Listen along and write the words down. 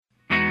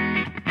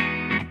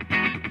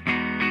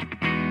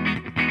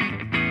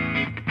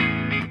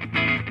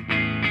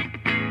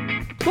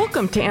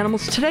Welcome to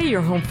Animals Today,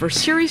 your home for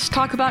serious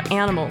talk about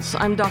animals.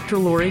 I'm Dr.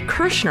 Lori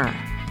Kirshner.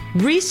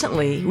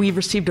 Recently, we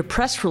received a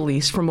press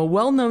release from a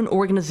well-known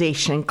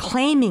organization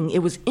claiming it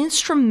was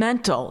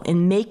instrumental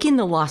in making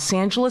the Los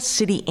Angeles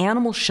City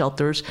animal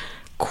shelters,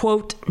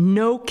 quote,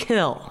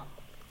 no-kill.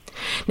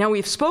 Now,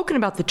 we've spoken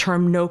about the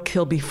term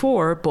no-kill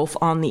before, both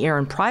on the air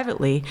and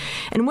privately,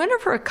 and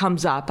whenever it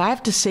comes up, I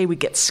have to say we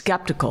get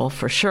skeptical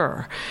for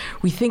sure.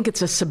 We think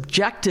it's a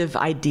subjective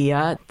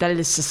idea, that it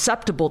is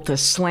susceptible to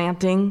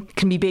slanting,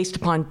 can be based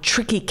upon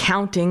tricky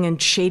counting and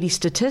shady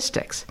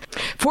statistics.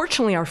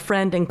 Fortunately, our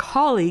friend and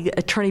colleague,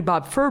 attorney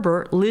Bob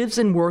Ferber, lives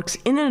and works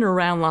in and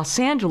around Los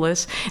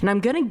Angeles, and I'm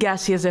going to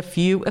guess he has a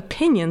few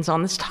opinions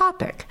on this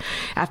topic.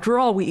 After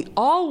all, we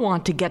all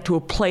want to get to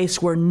a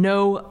place where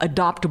no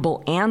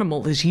adoptable animal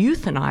is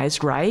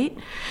euthanized, right?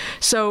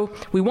 So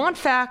we want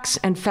facts,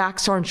 and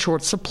facts are in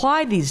short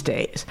supply these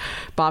days.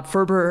 Bob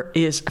Ferber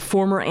is a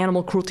former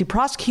animal cruelty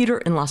prosecutor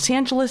in Los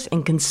Angeles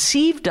and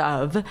conceived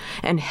of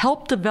and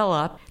helped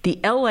develop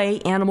the LA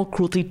Animal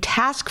Cruelty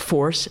Task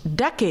Force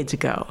decades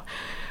ago.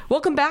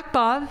 Welcome back,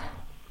 Bob.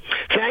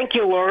 Thank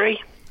you,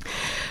 Lori.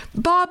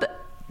 Bob,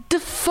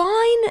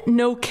 define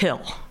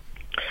no-kill.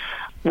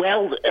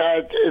 Well,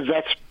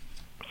 that's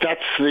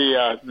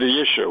the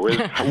issue, is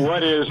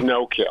what is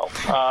no-kill?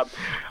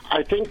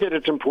 I think that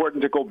it's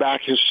important to go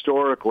back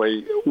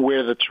historically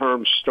where the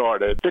term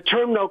started. The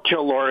term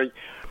no-kill, Lori,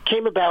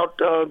 came about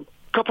a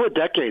couple of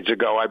decades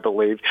ago, I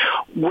believe,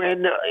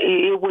 when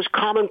it was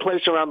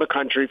commonplace around the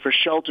country for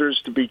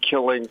shelters to be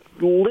killing,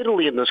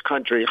 literally in this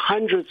country,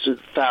 hundreds of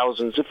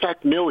thousands, in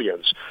fact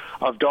millions,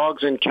 of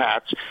dogs and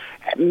cats,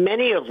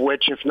 many of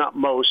which, if not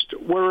most,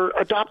 were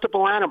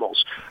adoptable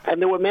animals.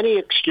 And there were many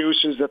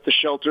excuses that the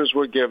shelters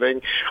were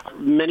giving,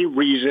 many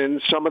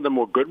reasons. Some of them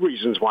were good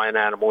reasons why an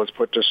animal was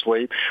put to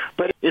sleep.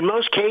 But in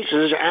most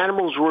cases,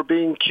 animals were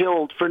being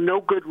killed for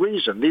no good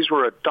reason. These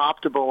were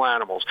adoptable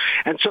animals.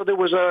 And so there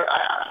was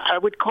I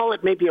would call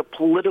it maybe a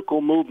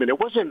political movement. It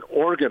wasn't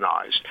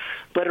organized.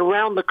 But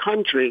around the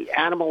country,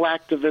 animal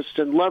activists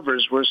and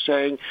lovers were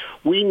saying,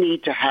 we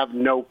need to have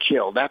no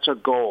kill. That's a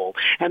goal.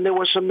 And there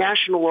were some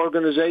national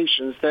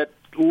organizations that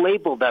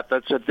labeled that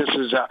said this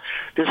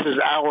is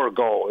our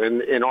goal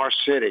in our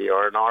city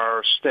or in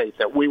our state,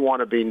 that we want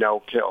to be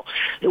no kill.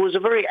 It was a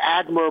very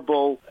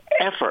admirable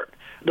effort.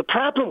 The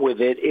problem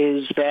with it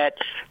is that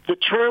the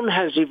term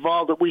has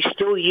evolved, that we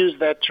still use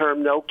that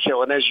term no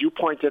kill. And as you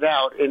pointed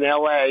out, in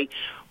L.A.,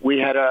 we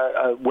had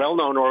a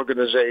well-known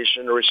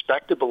organization, a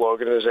respectable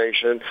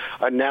organization,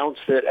 announce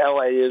that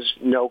L.A. is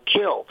no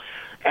kill.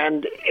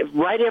 And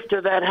right after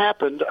that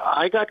happened,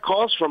 I got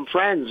calls from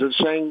friends and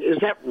saying, is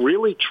that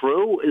really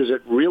true? Is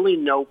it really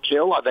no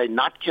kill? Are they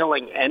not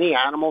killing any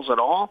animals at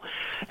all?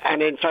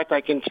 And in fact,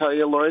 I can tell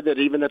you, Lori, that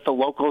even at the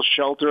local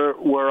shelter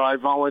where I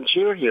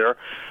volunteer here,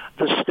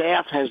 the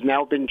staff has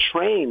now been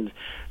trained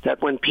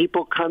that when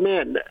people come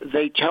in,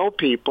 they tell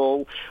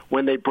people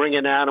when they bring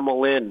an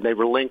animal in, they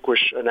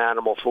relinquish an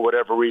animal for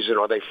whatever reason,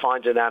 or they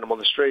find an animal in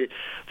the street,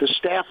 the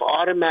staff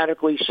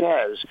automatically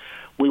says,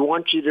 we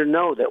want you to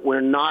know that we're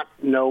not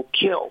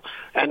no-kill.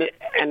 And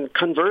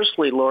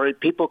conversely, Lori,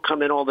 people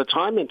come in all the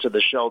time into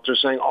the shelter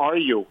saying, are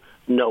you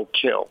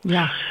no-kill?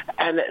 Yeah.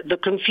 And the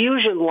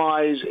confusion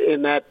lies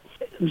in that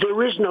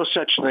there is no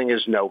such thing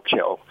as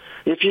no-kill.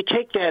 If you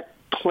take that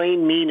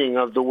plain meaning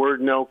of the word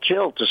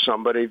no-kill to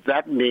somebody,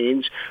 that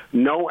means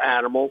no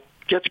animal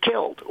gets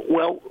killed.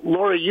 Well,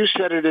 Laura, you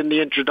said it in the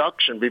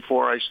introduction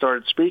before I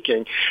started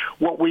speaking.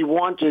 What we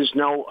want is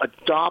no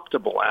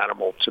adoptable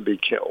animal to be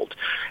killed.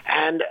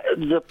 And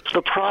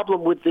the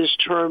problem with this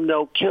term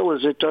no-kill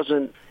is it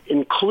doesn't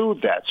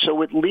include that.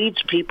 So it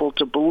leads people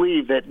to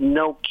believe that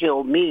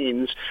no-kill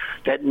means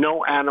that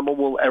no animal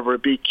will ever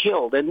be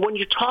killed. And when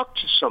you talk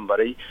to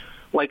somebody,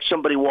 like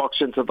somebody walks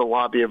into the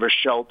lobby of a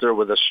shelter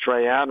with a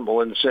stray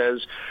animal and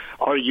says,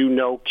 are you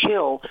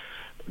no-kill?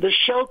 The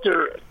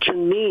shelter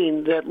can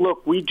mean that,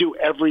 look, we do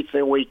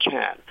everything we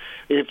can.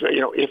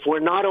 If we're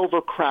not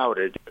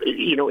overcrowded,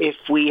 if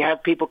we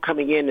have people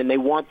coming in and they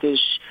want this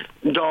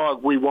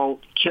dog, we won't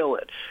kill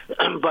it.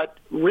 But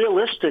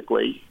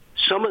realistically,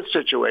 some of the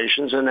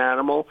situations, an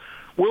animal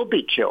will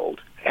be killed.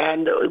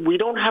 And we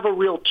don't have a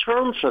real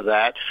term for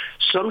that.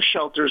 Some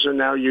shelters are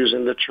now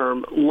using the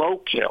term low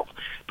kill.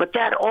 But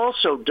that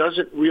also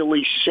doesn't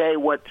really say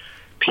what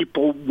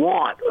people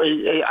want.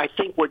 I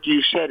think what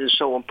you said is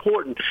so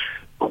important.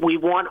 We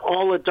want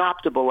all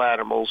adoptable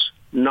animals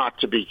not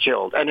to be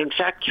killed. And in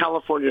fact,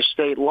 California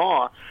state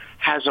law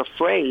has a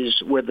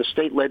phrase where the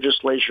state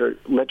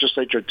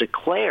legislature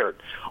declared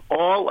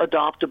all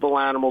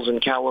adoptable animals in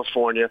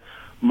California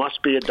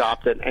must be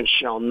adopted and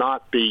shall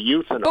not be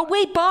euthanized. But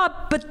wait,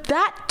 Bob, but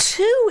that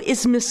too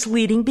is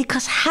misleading,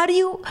 because how do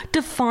you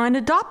define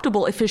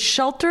adoptable? If a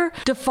shelter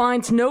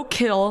defines no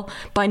kill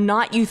by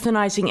not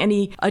euthanizing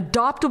any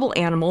adoptable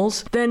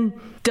animals, then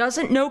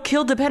Doesn't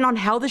no-kill depend on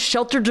how the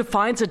shelter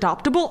defines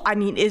adoptable? I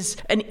mean, is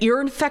an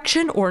ear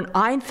infection or an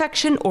eye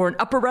infection or an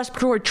upper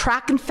respiratory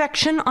tract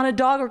infection on a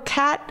dog or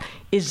cat,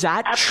 is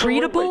that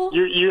Absolutely. treatable?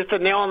 You hit the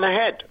nail on the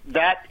head.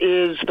 That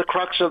is the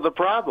crux of the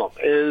problem,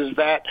 is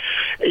that,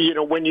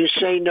 when you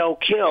say no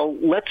kill,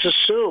 let's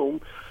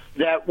assume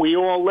that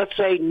let's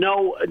say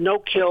no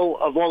kill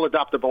of all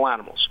adoptable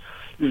animals.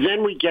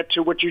 Then we get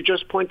to what you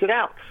just pointed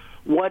out.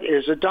 What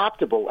is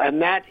adoptable?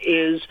 And that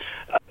is,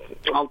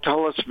 I'll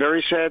tell a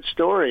very sad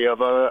story of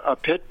a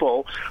pit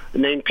bull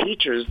named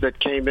Peaches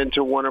that came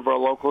into one of our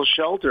local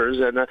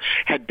shelters and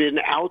had been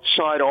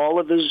outside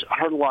all of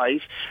her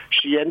life.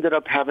 She ended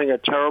up having a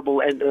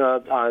terrible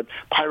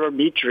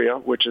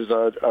pyrometria, which is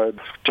a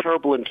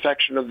terrible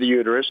infection of the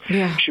uterus.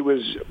 Yeah. She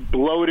was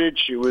bloated.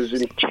 She was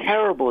in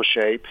terrible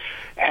shape.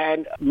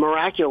 And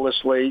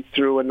miraculously,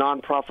 through a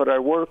nonprofit I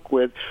work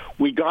with,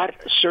 we got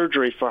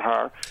surgery for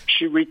her.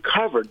 She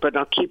recovered. But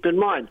now keep in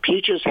mind,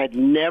 Peaches had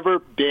never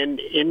been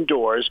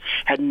indoors,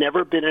 had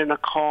never been in a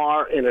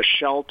car, in a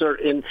shelter,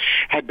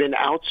 had been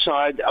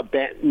outside,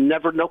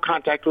 no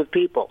contact with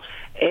people.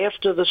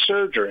 After the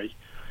surgery,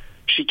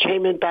 she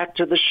came back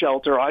to the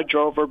shelter. I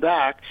drove her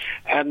back,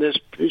 and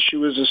she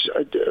was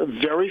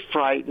very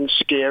frightened,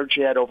 scared.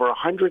 She had over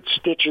 100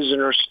 stitches in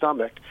her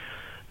stomach.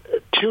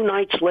 2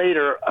 nights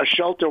later, a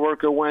shelter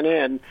worker went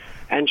in,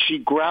 and she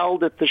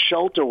growled at the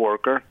shelter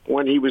worker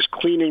when he was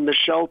cleaning the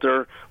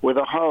shelter with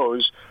a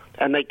hose,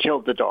 and they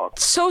killed the dog.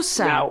 So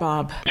sad, now,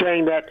 Bob.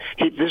 Saying that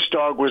this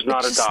dog was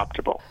not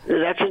adoptable.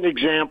 That's an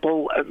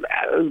example.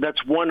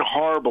 That's one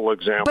horrible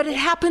example. But it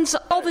happens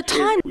all the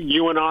time.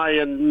 You and I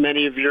and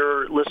many of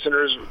your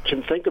listeners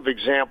can think of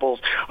examples.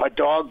 A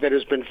dog that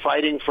has been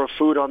fighting for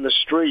food on the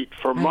street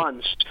for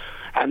months,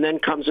 and then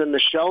comes in the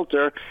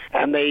shelter,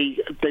 and they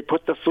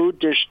put the food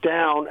dish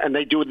down, and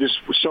they do this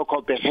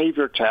so-called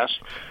behavior test.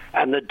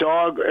 And the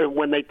dog,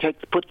 when they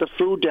put the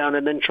food down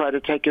and then try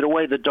to take it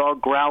away, the dog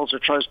growls or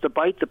tries to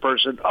bite the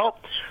person. Oh,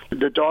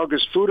 the dog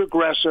is food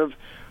aggressive.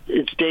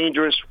 It's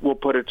dangerous. We'll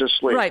put it to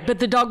sleep. Right, but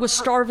the dog was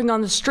starving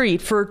on the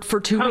street for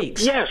 2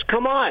 weeks. Yes,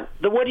 come on.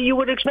 What you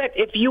would expect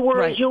if you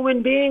were a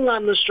human being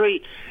on the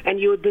street and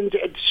you had been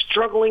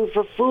struggling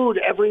for food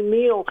every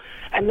meal,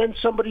 and then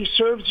somebody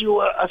serves you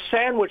a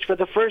sandwich for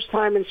the first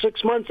time in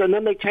 6 months, and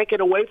then they take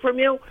it away from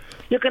you.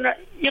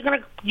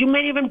 You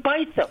may even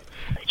bite them.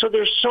 So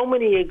there's so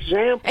many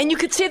examples. And you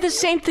could say the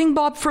same thing,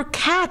 Bob, for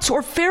cats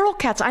or feral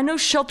cats. I know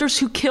shelters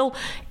who kill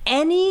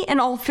any and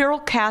all feral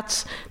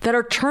cats that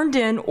are turned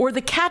in, or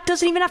the cat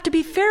doesn't even have to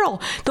be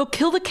feral. They'll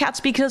kill the cats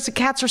because the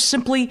cats are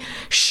simply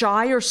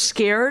shy or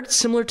scared,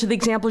 similar to the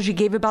examples you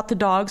gave about the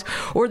dogs,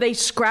 or they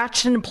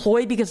scratched an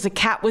employee because the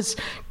cat was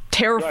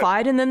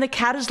terrified, and then the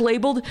cat is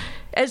labeled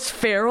as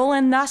feral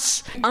and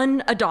thus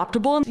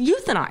unadoptable and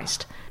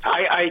euthanized.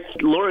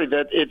 Lori,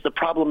 the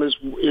problem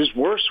is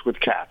worse with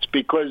cats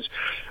because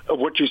of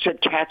what you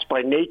said. Cats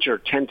by nature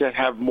tend to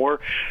have more.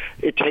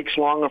 It takes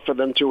longer for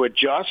them to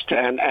adjust,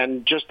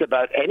 and just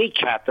about any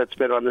cat that's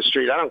been on the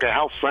street, I don't care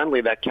how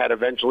friendly that cat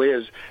eventually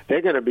is,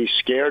 they're going to be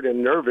scared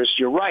and nervous.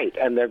 You're right,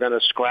 and they're going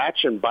to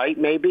scratch and bite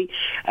maybe.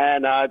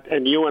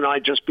 And you and I,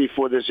 just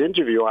before this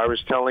interview, I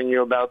was telling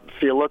you about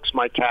Felix,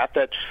 my cat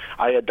that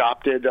I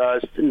adopted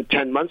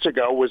 10 months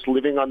ago, was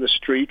living on the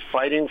street,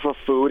 fighting for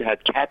food,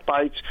 had cat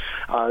bites,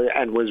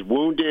 and was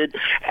wounded.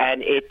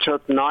 And it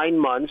took 9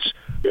 months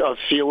of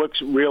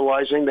Felix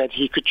realizing that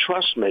he could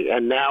trust me.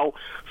 And now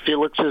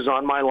Felix is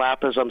on my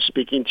lap as I'm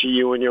speaking to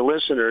you and your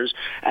listeners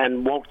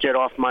and won't get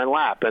off my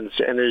lap and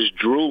is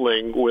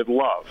drooling with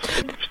love.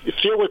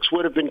 Felix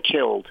would have been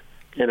killed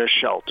in a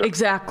shelter.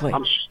 Exactly.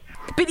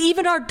 But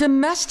even our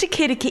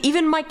domesticated,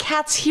 even my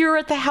cats here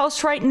at the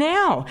house right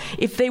now,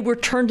 if they were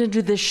turned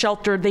into this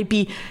shelter, they'd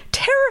be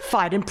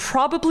terrified and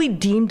probably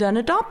deemed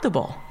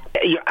unadoptable.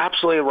 You're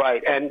absolutely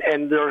right.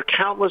 And there are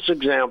countless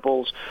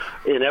examples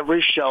in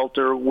every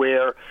shelter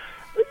where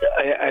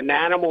an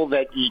animal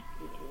that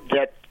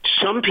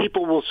some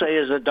people will say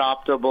is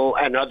adoptable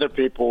and other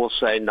people will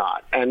say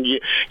not. And,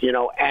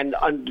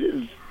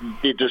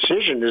 the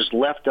decision is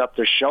left up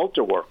to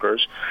shelter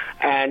workers.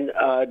 And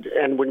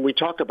when we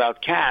talk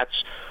about cats,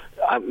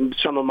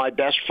 some of my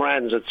best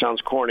friends, it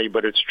sounds corny,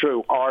 but it's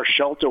true, are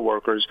shelter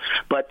workers.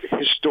 But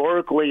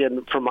historically,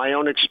 and from my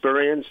own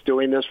experience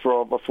doing this for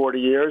over 40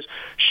 years,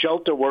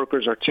 shelter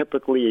workers are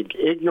typically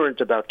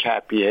ignorant about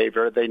cat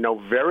behavior. They know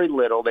very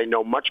little. They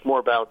know much more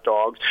about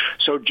dogs.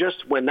 So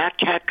just when that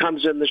cat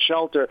comes in the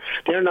shelter,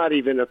 they're not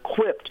even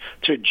equipped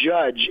to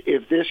judge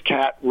if this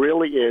cat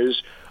really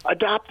is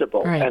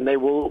adoptable. Right. And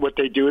what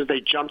they do is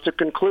they jump to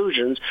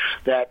conclusions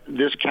that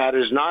this cat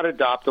is not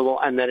adoptable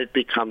and that it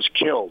becomes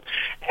killed.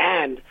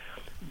 And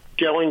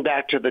going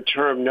back to the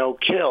term no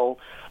kill,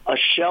 a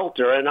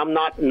shelter, and I'm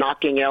not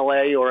knocking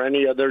LA or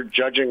any other,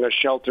 judging a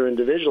shelter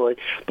individually,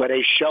 but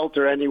a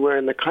shelter anywhere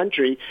in the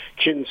country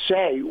can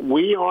say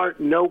we are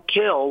no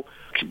kill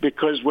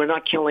because we're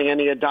not killing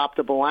any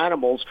adoptable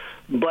animals.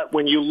 But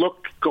when you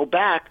go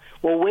back,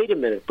 well, wait a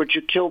minute, but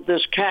you killed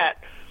this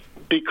cat.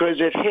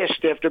 because it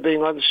hissed after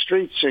being on the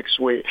street 6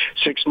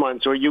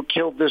 months, or you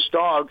killed this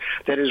dog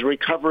that is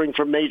recovering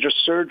from major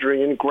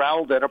surgery and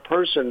growled at a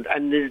person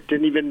and it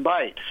didn't even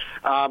bite,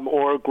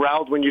 or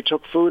growled when you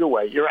took food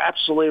away. You're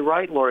absolutely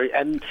right, Lori.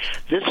 And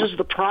this is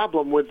the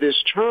problem with this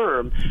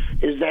term,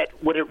 is that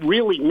what it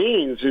really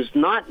means is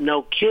not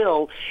no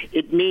kill.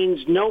 It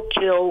means no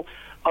kill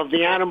of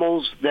the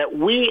animals that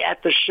we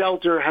at the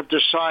shelter have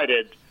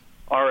decided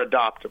are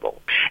adoptable.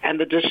 And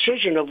the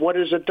decision of what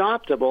is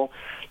adoptable,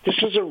 this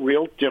is a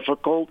real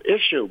difficult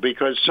issue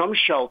because some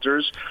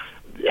shelters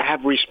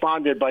have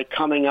responded by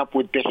coming up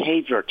with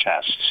behavior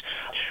tests.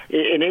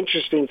 An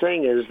interesting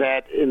thing is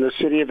that in the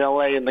city of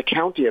L.A. and the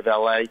county of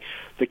L.A.,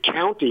 the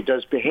county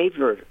does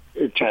behavior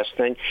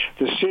testing.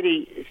 The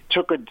city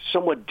took a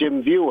somewhat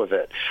dim view of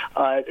it.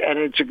 And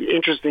it's an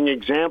interesting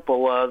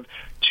example of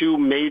two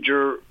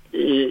major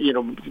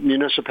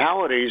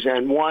municipalities,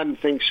 and one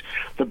thinks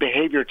the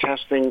behavior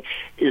testing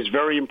is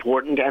very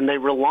important, and they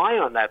rely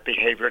on that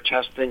behavior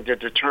testing to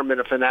determine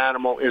if an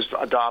animal is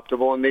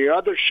adoptable. And the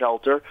other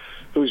shelter,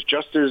 who's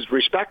just as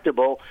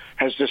respectable,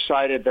 has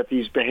decided that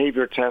these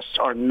behavior tests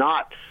are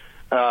not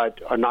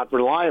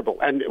reliable.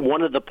 And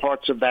one of the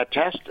parts of that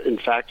test, in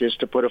fact, is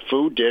to put a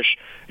food dish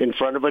in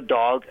front of a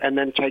dog and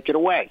then take it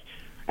away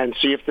and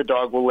see if the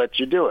dog will let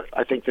you do it.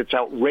 I think that's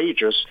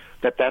outrageous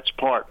that that's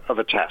part of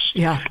a test.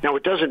 Yeah. Now,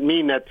 it doesn't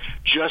mean that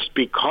just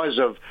because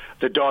of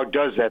the dog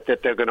does that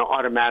they're going to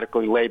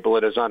automatically label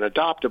it as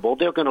unadoptable.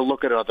 They're going to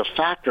look at other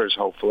factors,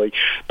 hopefully.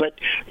 But,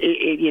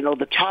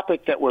 the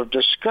topic that we're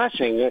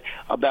discussing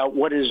about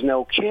what is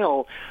no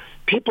kill,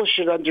 people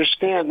should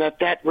understand that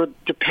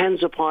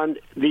depends upon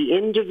the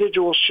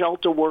individual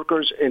shelter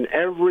workers in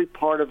every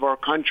part of our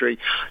country.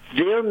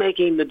 They're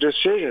making the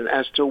decision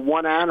as to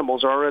what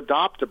animals are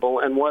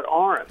adoptable and what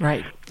aren't.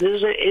 Right.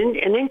 There's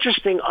an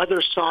interesting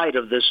other side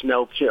of this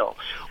no-kill.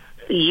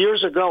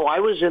 Years ago, I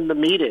was in the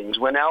meetings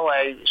when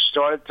L.A.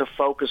 started to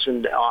focus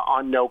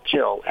on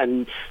no-kill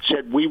and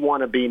said, we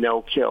want to be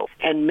no-kill.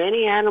 And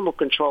many animal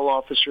control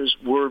officers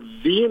were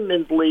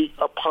vehemently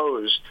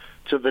opposed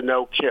to the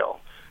no-kill.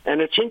 And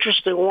it's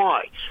interesting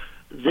why.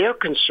 Their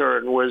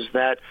concern was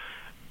that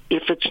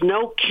if it's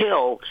no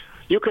kill,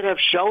 you could have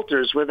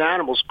shelters with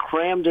animals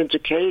crammed into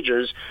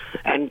cages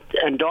and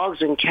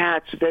dogs and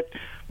cats that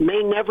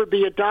may never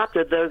be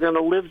adopted. They're going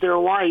to live their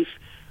life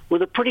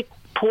with a pretty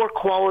poor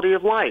quality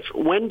of life.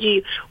 When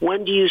do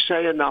you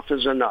say enough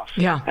is enough?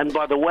 Yeah. And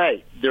by the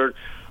way,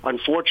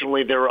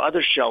 unfortunately, there are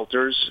other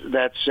shelters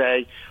that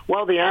say,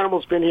 well, the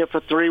animal's been here for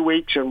 3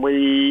 weeks and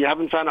we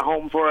haven't found a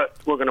home for it.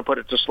 We're going to put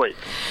it to sleep.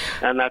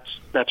 And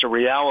that's a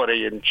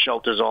reality in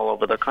shelters all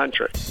over the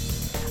country.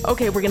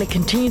 Okay, we're going to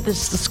continue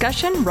this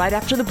discussion right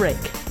after the break.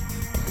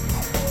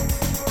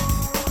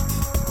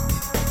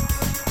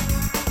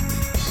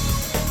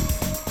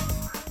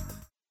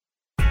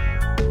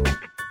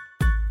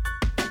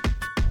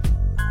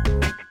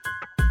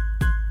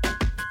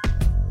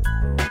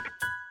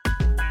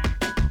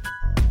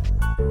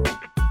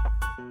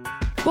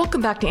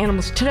 Welcome back to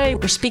Animals Today.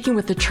 We're speaking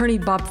with attorney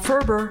Bob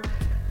Ferber.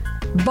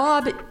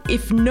 Bob,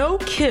 if no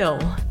kill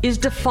is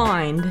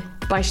defined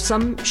by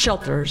some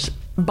shelters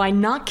by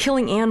not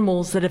killing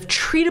animals that have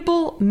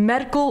treatable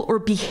medical or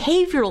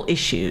behavioral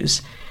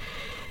issues,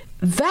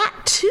 that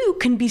too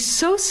can be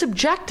so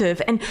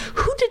subjective. And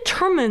who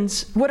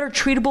determines what are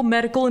treatable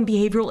medical and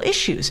behavioral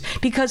issues?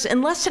 Because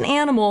unless an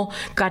animal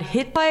got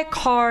hit by a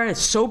car, is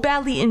so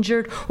badly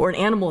injured, or an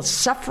animal is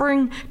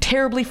suffering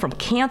terribly from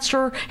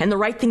cancer, and the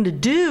right thing to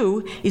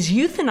do is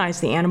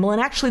euthanize the animal. And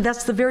actually,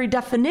 that's the very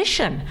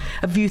definition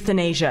of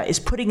euthanasia, is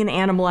putting an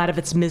animal out of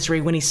its misery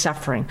when he's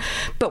suffering.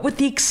 But with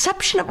the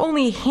exception of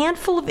only a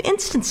handful of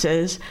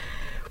instances,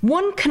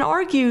 one can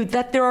argue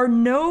that there are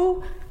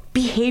no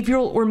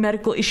behavioral or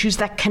medical issues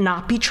that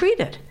cannot be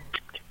treated.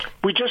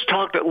 We just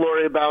talked,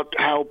 Lori, about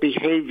how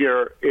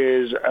behavior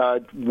is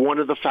one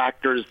of the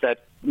factors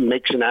that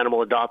makes an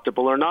animal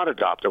adoptable or not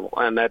adoptable,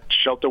 and that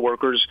shelter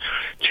workers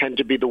tend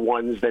to be the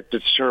ones that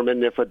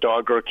determine if a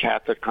dog or a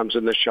cat that comes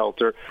in the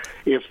shelter,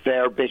 if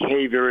their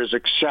behavior is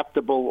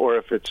acceptable or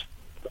if it's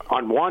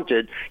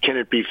unwanted, can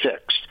it be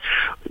fixed?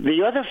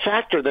 The other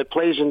factor that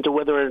plays into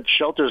whether a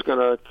shelter is going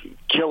to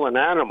kill an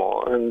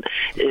animal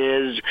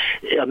is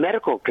a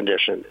medical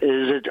condition.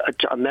 Is it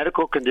a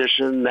medical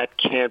condition that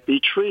can't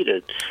be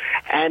treated?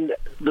 And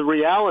the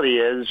reality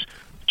is,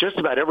 just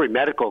about every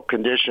medical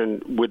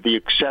condition, with the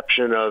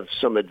exception of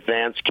some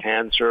advanced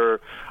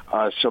cancer,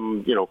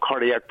 some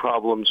cardiac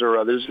problems or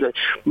others,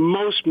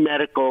 most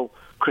medical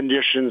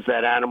conditions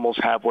that animals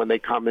have when they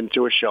come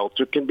into a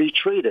shelter can be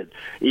treated,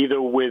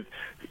 either with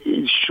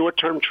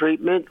short-term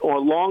treatment or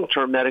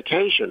long-term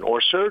medication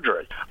or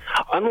surgery.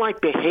 Unlike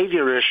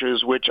behavior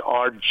issues, which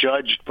are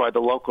judged by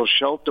the local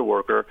shelter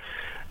worker,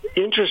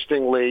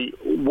 interestingly,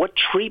 what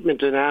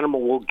treatment an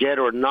animal will get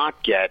or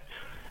not get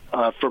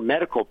for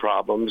medical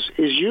problems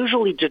is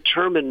usually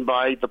determined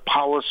by the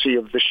policy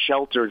of the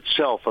shelter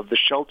itself, of the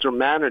shelter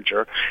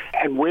manager.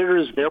 And where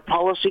does their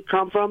policy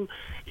come from?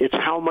 It's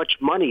how much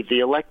money the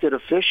elected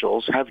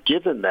officials have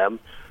given them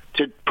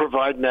to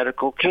provide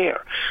medical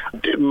care.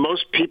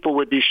 Most people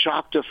would be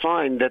shocked to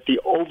find that the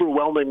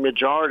overwhelming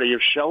majority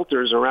of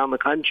shelters around the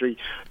country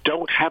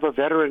don't have a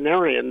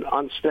veterinarian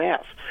on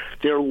staff.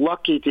 They're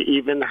lucky to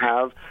even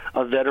have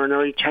a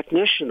veterinary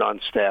technician on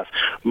staff.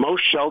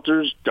 Most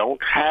shelters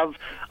don't have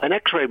an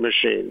x-ray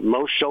machine.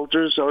 Most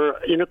shelters are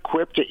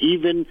inequipped to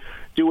even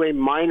do a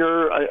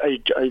minor,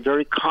 a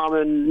very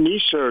common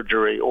knee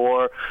surgery,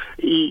 or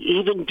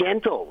even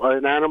dental,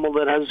 an animal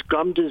that has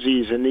gum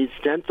disease and needs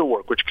dental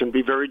work, which can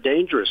be very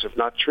dangerous if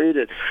not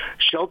treated.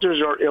 Shelters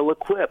are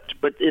ill-equipped.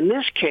 But in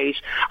this case,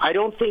 I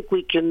don't think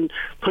we can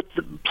put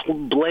the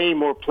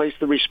blame or place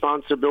the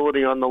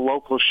responsibility on the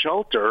local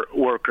shelter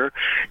worker.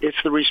 It's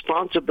the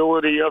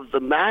responsibility of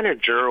the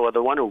manager or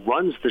the one who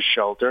runs the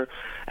shelter,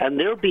 and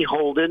they're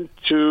beholden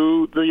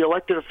to the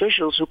elected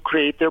officials who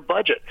create their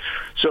budget.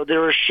 So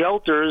there are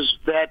shelters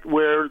that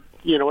where,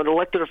 an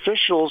elected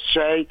officials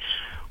say,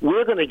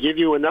 we're going to give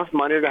you enough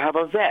money to have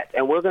a vet,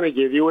 and we're going to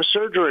give you a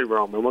surgery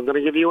room, and we're going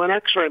to give you an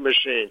x-ray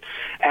machine.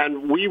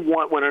 And we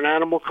want, when an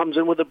animal comes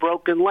in with a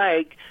broken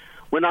leg,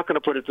 we're not going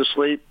to put it to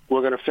sleep,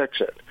 we're going to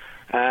fix it.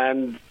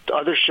 And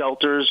other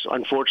shelters,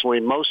 unfortunately,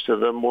 most of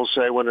them will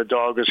say when a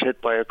dog is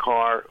hit by a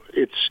car,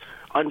 it's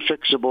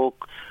unfixable.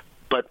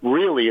 But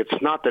really,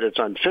 it's not that it's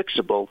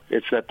unfixable,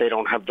 it's that they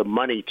don't have the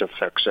money to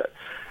fix it.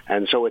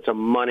 And so it's a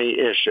money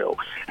issue.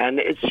 And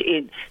it's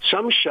in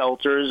some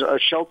shelters, a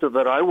shelter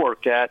that I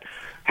work at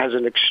has a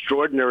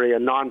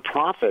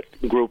nonprofit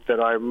group that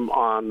I'm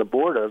on the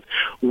board of.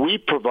 We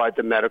provide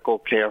the medical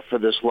care for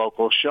this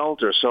local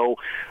shelter. So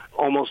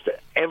almost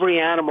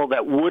every animal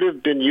that would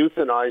have been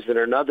euthanized in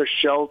another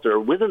shelter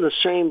within the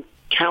same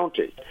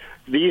county,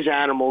 these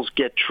animals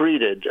get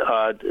treated.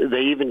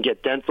 They even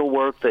get dental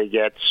work. They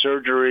get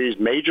surgeries,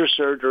 major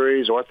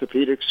surgeries,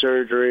 orthopedic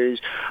surgeries,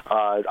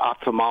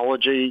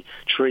 ophthalmology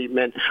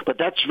treatment. But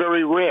that's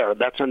very rare.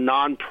 That's a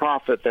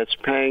nonprofit that's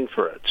paying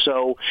for it.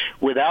 So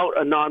without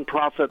a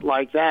nonprofit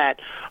like that,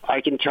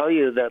 I can tell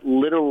you that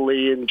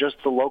literally in just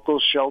the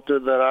local shelter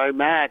that I'm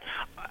at,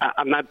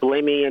 I'm not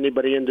blaming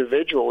anybody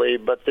individually,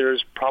 but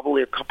there's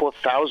probably a couple of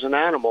thousand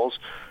animals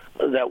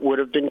that would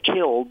have been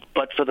killed,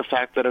 but for the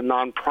fact that a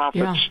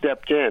nonprofit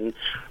stepped in,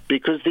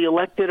 because the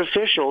elected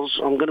officials,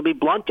 I'm going to be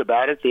blunt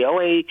about it, the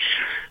L.A.,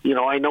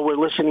 I know we're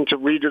listening to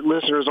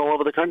listeners all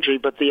over the country,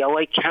 but the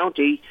L.A.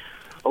 County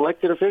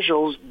elected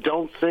officials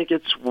don't think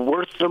it's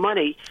worth the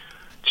money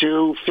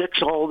to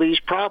fix all these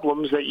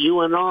problems that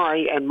you and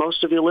I and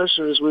most of your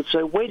listeners would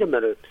say, wait a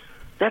minute,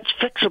 that's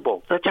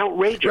fixable. That's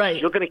outrageous. Right.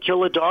 You're going to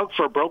kill a dog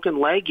for a broken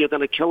leg? You're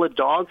going to kill a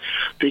dog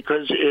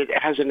because it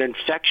has an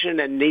infection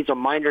and needs a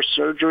minor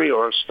surgery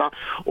or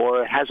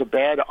it has a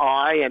bad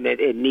eye and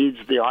it needs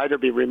the eye to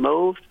be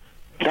removed?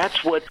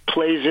 That's what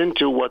plays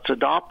into what's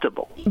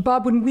adoptable.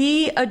 Bob, when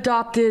we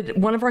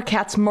adopted one of our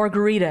cats,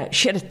 Margarita,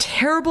 she had a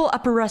terrible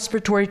upper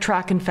respiratory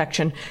tract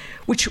infection,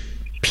 which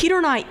Peter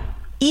and I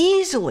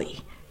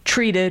easily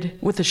treated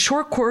with a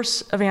short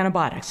course of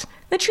antibiotics.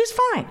 Then she was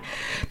fine.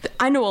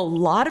 I know a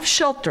lot of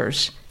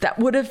shelters that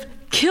would have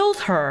killed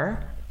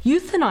her,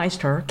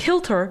 euthanized her,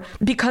 killed her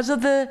because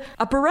of the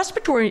upper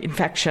respiratory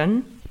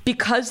infection,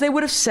 because they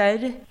would have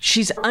said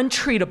she's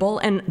untreatable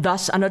and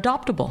thus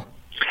unadoptable.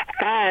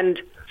 And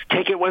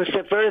take it one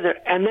step further,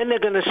 and then they're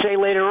going to say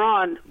later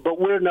on,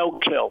 but we're no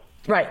kill.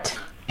 Right.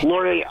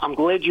 Lori, I'm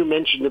glad you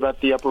mentioned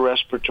about the upper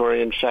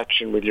respiratory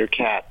infection with your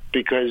cat,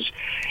 because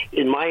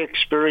in my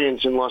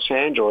experience in Los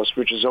Angeles,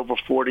 which is over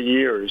 40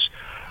 years,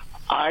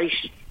 I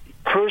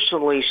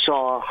personally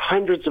saw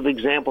hundreds of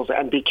examples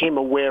and became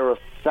aware of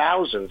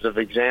thousands of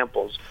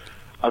examples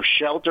of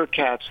shelter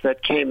cats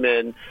that came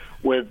in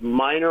with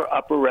minor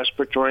upper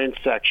respiratory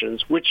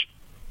infections, which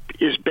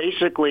is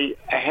basically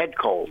a head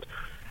cold.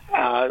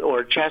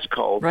 Or a chest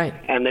cold, right.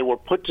 And they were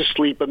put to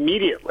sleep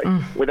immediately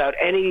without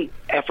any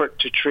effort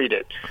to treat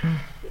it.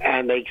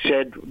 And they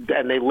said,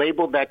 and they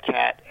labeled that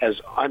cat as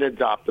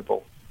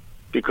unadoptable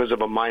because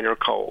of a minor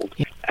cold.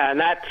 And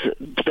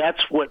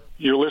that's what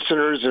your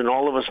listeners and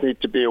all of us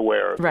need to be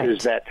aware of, right.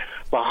 Is that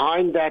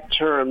behind that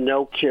term,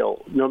 no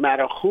kill, no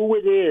matter who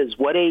it is,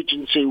 what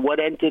agency, what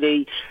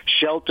entity,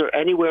 shelter,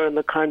 anywhere in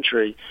the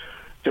country,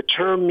 the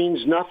term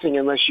means nothing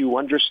unless you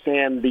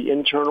understand the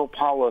internal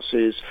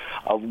policies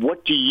of what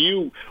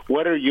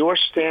are your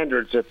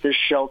standards at this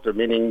shelter,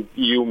 meaning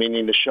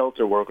the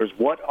shelter workers,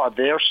 what are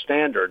their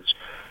standards?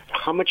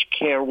 How much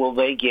care will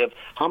they give?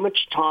 How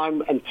much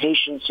time and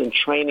patience and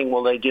training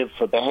will they give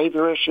for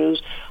behavior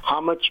issues? How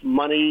much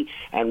money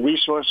and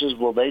resources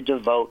will they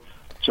devote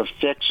to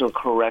fix or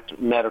correct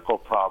medical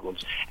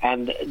problems?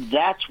 And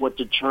that's what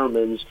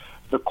determines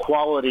the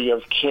quality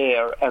of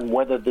care and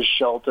whether the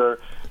shelter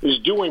is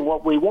doing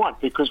what we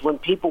want. Because when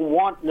people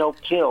want no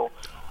kill,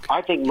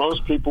 I think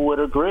most people would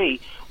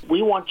agree,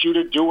 we want you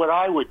to do what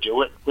I would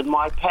do it with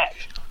my pet.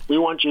 We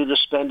want you to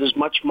spend as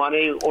much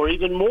money or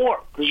even more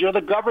because you're the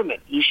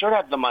government. You should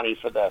have the money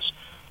for this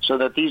so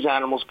that these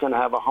animals can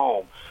have a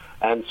home.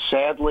 And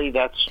sadly,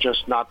 that's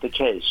just not the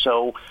case.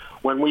 So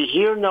when we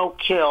hear no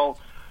kill,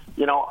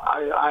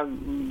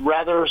 I'm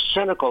rather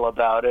cynical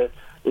about it.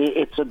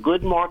 It's a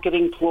good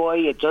marketing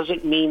ploy. It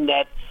doesn't mean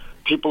that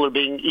people are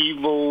being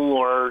evil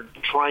or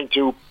trying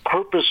to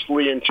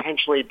purposely,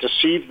 intentionally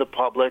deceive the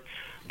public,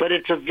 but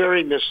it's a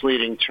very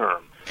misleading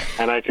term.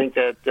 And I think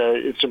that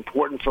it's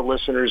important for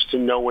listeners to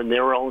know in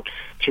their own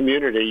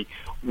community,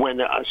 when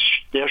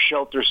their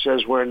shelter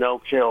says we're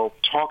no-kill,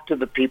 talk to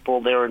the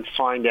people there and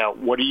find out,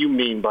 what do you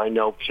mean by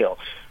no-kill?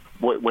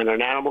 When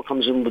an animal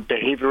comes in with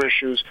behavior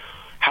issues,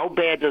 how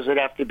bad does it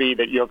have to be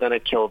that you're going to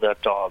kill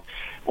that dog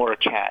or a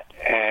cat?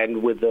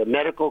 And with the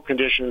medical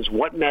conditions,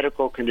 what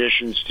medical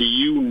conditions do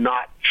you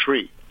not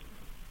treat?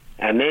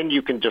 And then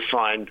you can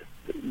define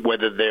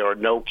whether they are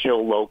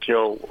no-kill,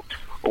 low-kill,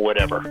 or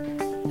whatever.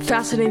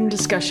 Fascinating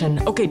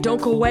discussion. Okay,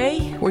 don't go away.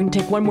 We're going to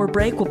take one more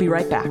break. We'll be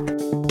right back.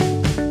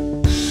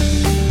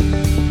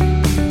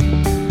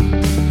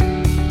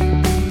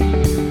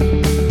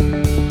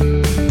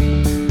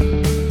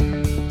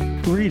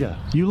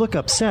 You look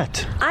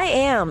upset. I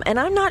am, and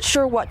I'm not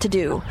sure what to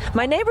do.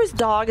 My neighbor's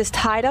dog is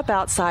tied up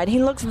outside.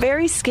 He looks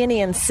very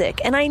skinny and sick,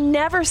 and I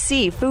never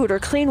see food or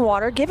clean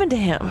water given to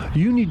him.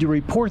 You need to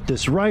report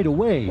this right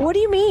away. What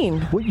do you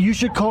mean? Well, you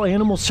should call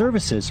Animal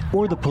Services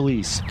or the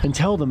police and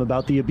tell them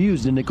about the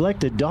abused and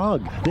neglected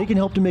dog. They can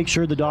help to make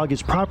sure the dog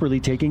is properly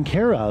taken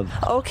care of.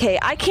 Okay,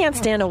 I can't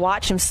stand to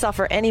watch him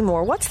suffer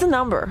anymore. What's the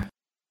number?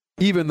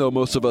 Even though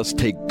most of us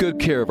take good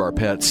care of our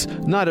pets,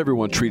 not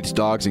everyone treats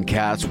dogs and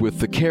cats with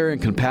the care and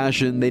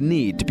compassion they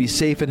need to be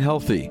safe and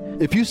healthy.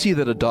 If you see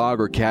that a dog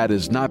or cat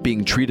is not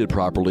being treated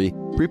properly,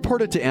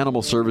 report it to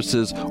Animal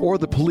Services or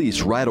the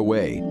police right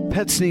away.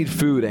 Pets need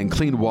food and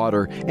clean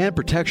water and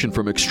protection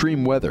from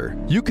extreme weather.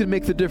 You can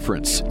make the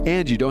difference,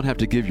 and you don't have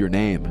to give your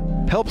name.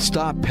 Help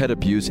stop pet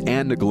abuse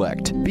and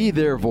neglect. Be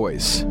their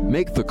voice.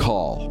 Make the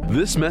call.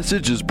 This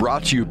message is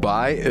brought to you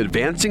by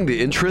Advancing the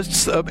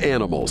Interests of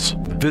Animals.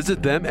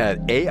 Visit them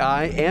at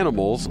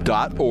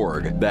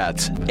aianimals.org.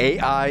 That's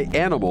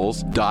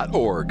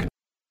aianimals.org.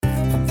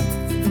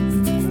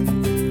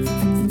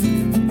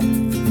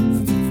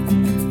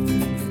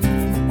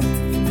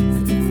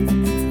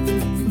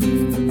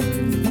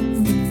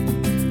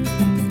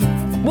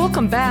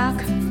 Welcome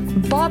back.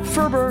 Bob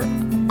Ferber,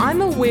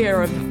 I'm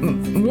aware of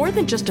more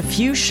than just a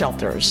few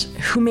shelters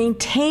who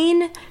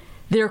maintain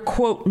their,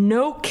 quote,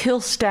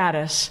 no-kill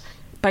status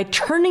by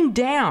turning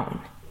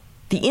down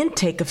the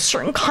intake of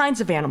certain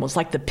kinds of animals,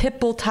 like the pit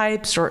bull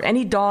types or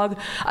any dog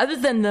other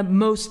than the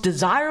most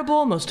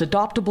desirable, most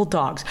adoptable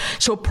dogs.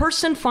 So a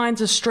person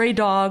finds a stray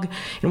dog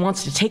and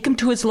wants to take him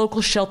to his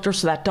local shelter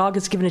so that dog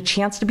is given a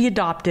chance to be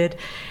adopted.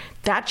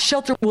 That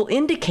shelter will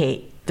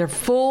indicate their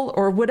full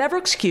or whatever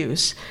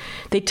excuse.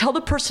 They tell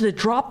the person to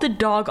drop the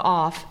dog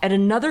off at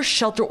another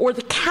shelter or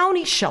the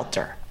county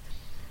shelter.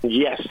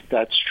 Yes,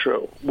 that's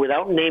true.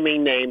 Without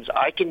naming names,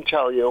 I can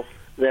tell you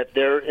that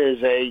there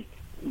is a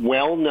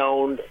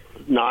well-known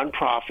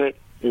nonprofit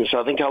in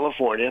Southern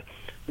California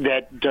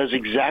that does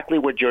exactly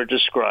what you're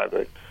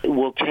describing. It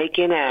will take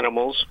in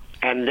animals,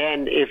 and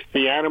then if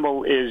the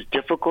animal is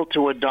difficult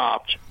to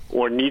adopt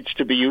or needs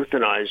to be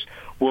euthanized,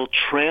 will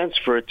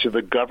transfer it to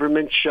the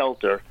government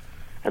shelter,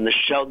 and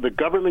the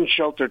government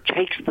shelter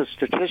takes the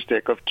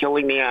statistic of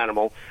killing the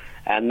animal,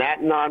 and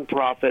that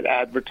nonprofit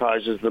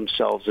advertises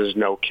themselves as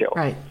no-kill.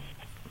 Right.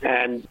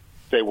 And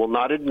they will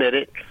not admit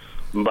it,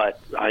 but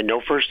I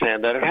know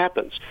firsthand that it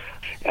happens.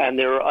 And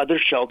there are other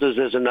shelters.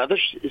 There's another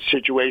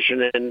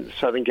situation in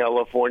Southern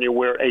California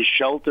where a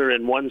shelter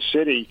in one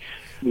city,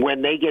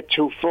 when they get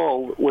too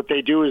full, what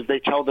they do is they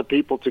tell the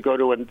people to go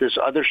to this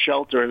other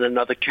shelter in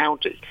another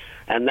county.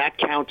 And that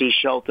county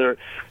shelter,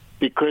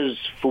 because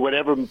for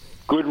whatever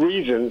good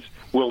reasons,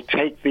 will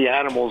take the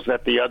animals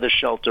that the other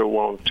shelter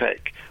won't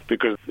take,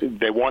 because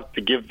they want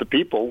to give the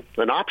people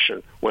an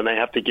option when they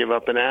have to give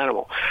up an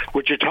animal.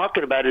 What you're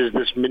talking about is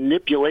this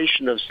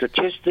manipulation of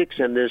statistics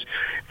and this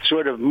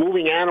sort of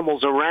moving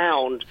animals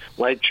around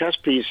like chess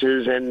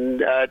pieces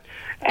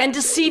and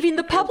deceiving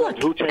the public.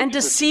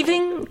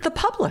 The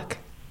public.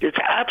 It's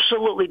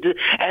absolutely,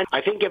 and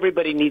I think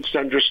everybody needs to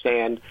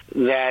understand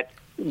that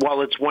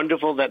while it's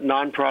wonderful that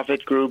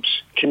nonprofit groups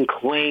can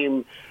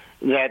claim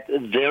that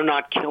they're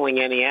not killing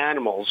any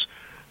animals,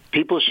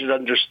 people should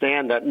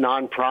understand that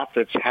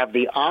nonprofits have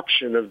the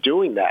option of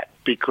doing that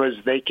because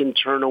they can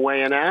turn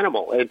away an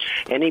animal. And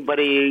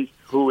anybody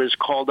who has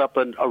called up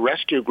a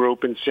rescue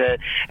group and said,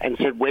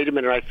 wait a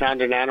minute, I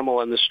found an animal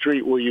on the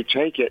street, will you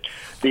take it?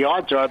 The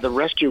odds are the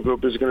rescue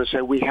group is going to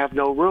say, we have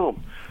no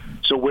room.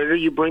 So where do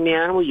you bring the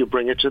animal? You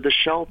bring it to the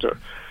shelter.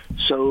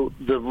 So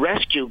the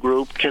rescue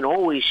group can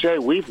always say,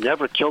 we've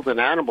never killed an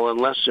animal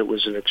unless it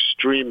was an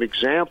extreme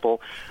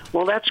example.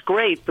 Well, that's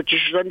great, but you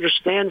should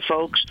understand,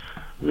 folks,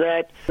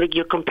 that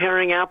you're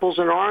comparing apples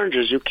and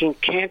oranges. You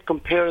can't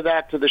compare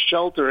that to the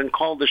shelter and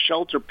call the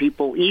shelter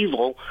people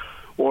evil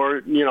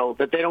or,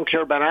 that they don't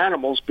care about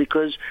animals,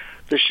 because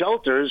the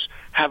shelters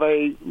have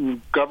a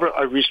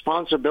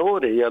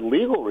responsibility, a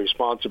legal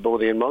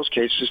responsibility in most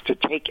cases, to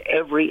take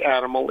every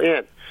animal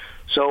in.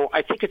 So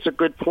I think it's a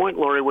good point,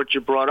 Lori, what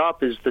you brought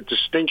up is the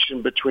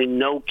distinction between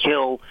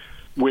no-kill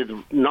with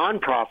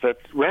nonprofit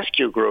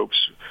rescue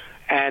groups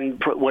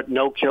and what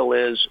no-kill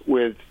is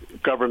with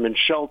government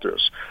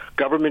shelters.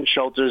 Government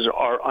shelters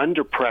are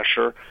under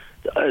pressure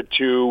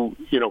to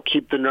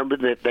keep the number.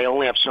 That they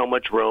only have so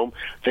much room,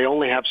 they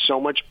only have so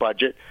much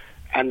budget,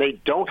 and they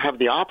don't have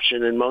the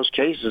option in most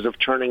cases of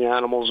turning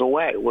animals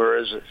away,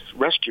 whereas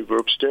rescue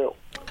groups do.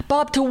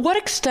 Bob, to what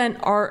extent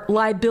are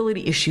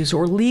liability issues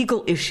or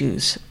legal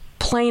issues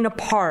playing a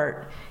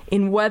part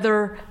in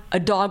whether a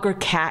dog or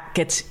cat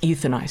gets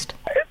euthanized?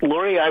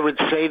 Lori, I would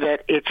say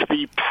that it's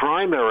the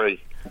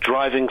primary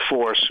driving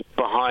force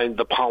behind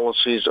the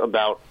policies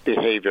about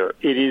behavior.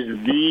 It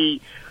is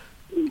the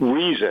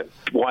reason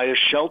why a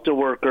shelter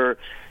worker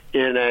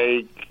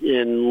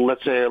in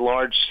let's say a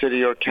large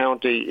city or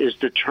county is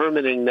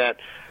determining that,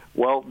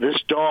 well,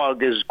 this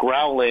dog is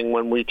growling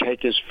when we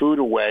take his food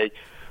away.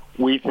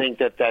 We think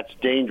that that's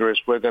dangerous.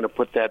 We're going to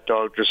put that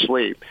dog to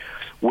sleep.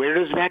 Where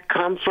does that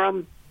come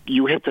from?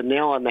 You hit the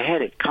nail on the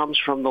head. It comes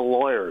from the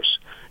lawyers.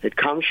 It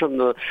comes from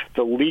the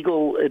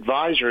legal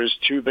advisors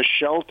to the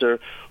shelter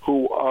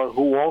who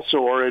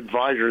also are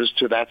advisors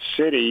to that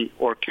city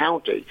or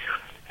county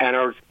and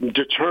are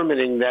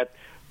determining that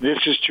this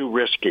is too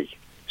risky.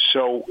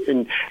 So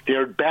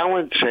they're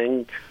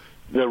balancing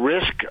the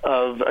risk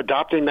of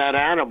adopting that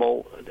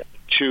animal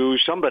to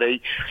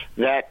somebody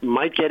that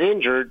might get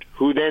injured,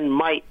 who then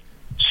might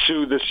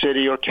sue the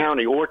city or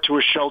county, or to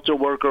a shelter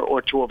worker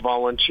or to a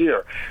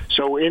volunteer.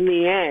 So in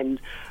the end,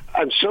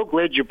 I'm so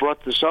glad you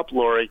brought this up,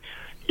 Lori.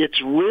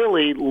 It's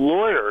really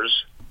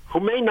lawyers who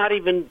may not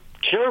even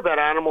care about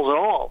animals at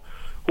all,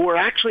 who are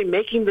actually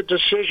making the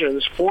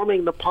decisions,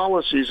 forming the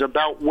policies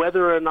about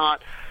whether or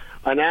not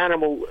an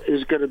animal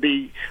is going to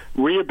be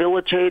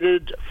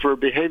rehabilitated for a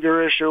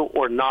behavior issue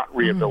or not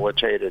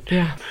rehabilitated.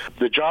 Yeah.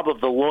 The job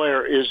of the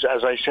lawyer is,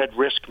 as I said,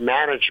 risk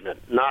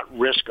management, not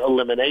risk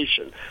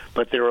elimination.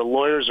 But there are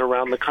lawyers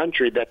around the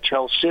country that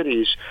tell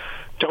cities,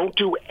 don't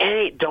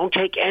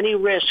take any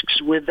risks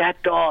with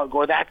that dog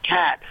or that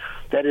cat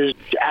that is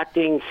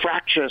acting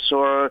fractious,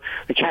 or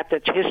the cat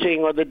that's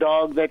hissing, or the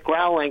dog that's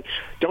growling.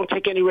 Don't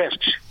take any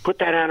risks. Put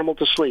that animal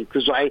to sleep,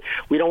 because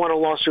we don't want a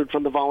lawsuit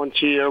from the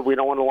volunteer. We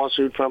don't want a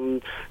lawsuit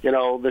from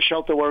the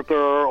shelter worker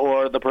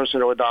or the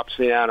person who adopts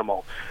the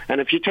animal. And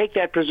if you take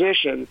that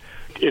position,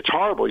 it's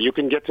horrible. You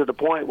can get to the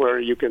point where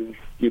you can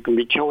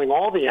be killing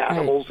all the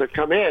animals that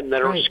come in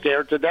that are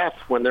scared to death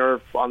when they're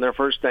on their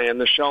first day in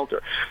the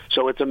shelter.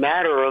 So it's a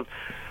matter of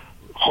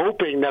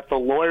hoping that the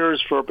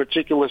lawyers for a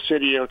particular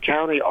city or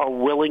county are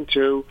willing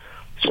to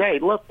say,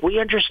 look, we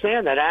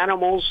understand that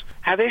animals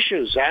have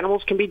issues.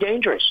 Animals can be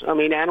dangerous. I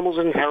mean, animals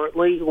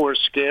inherently who are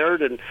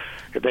scared, and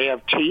they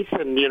have teeth,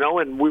 and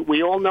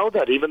we all know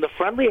that. Even the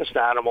friendliest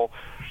animal,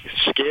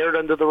 scared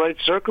under the right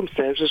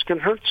circumstances, can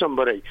hurt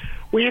somebody.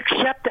 We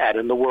accept that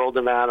in the world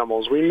of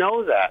animals. We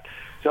know that.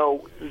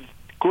 So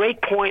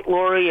great point,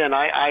 Lori, and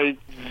I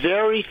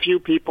very few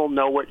people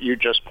know what you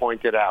just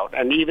pointed out.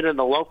 And even in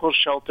the local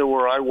shelter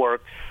where I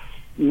work,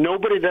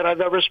 nobody that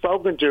I've ever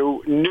spoken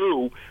to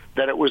knew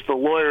that it was the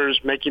lawyers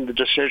making the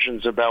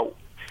decisions about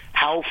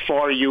how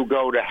far you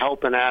go to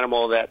help an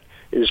animal that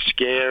is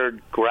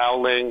scared,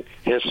 growling,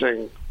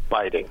 hissing,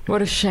 biting.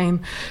 What a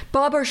shame.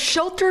 Bob, are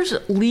shelters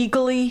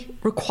legally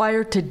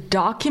required to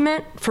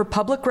document for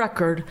public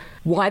record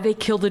why they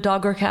killed a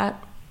dog or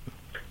cat?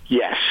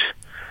 Yes.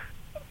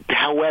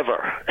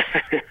 However,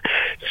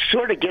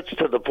 sort of gets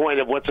to the point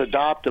of what's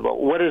adoptable.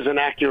 What is an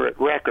accurate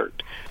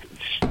record?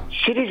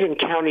 Cities and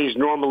counties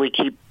normally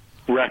keep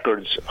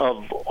records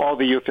of all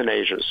the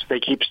euthanasias.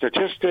 They keep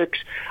statistics.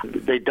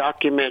 They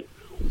document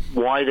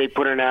why they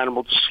put an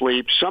animal to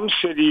sleep. Some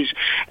cities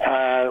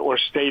or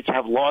states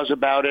have laws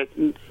about it,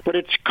 but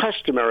it's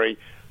customary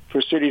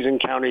for cities and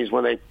counties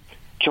when they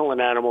kill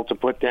an animal to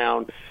put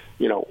down,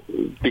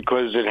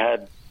 because it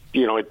had,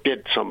 it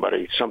bit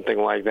somebody, something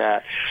like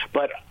that.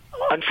 But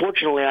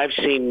unfortunately, I've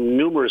seen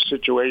numerous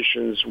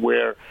situations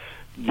where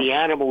the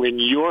animal, in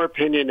your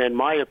opinion and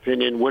my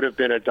opinion, would have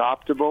been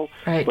adoptable,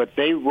 but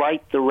they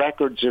write the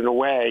records in a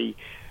way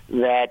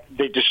that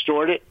they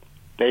distort it,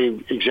 they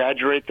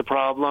exaggerate the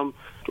problem,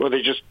 or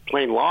they just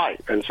plain lie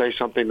and say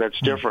something that's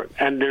different.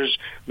 And there's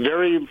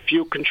very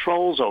few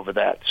controls over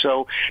that.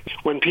 So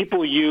when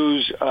people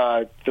use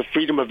the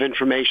Freedom of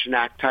Information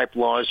Act type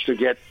laws to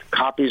get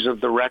copies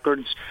of the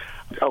records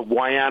of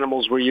why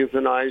animals were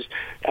euthanized,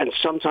 and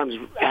sometimes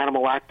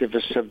animal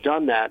activists have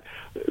done that,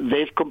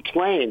 they've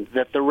complained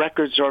that the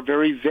records are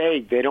very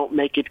vague. They don't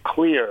make it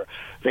clear.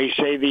 They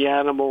say the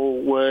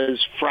animal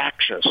was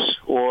fractious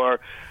or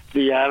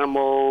the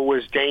animal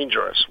was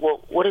dangerous.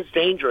 Well, what does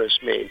dangerous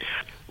mean?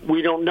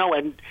 We don't know.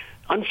 And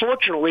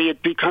unfortunately,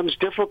 it becomes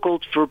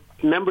difficult for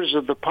members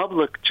of the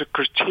public to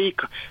critique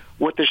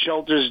what the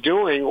shelter is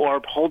doing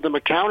or hold them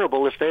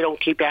accountable if they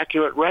don't keep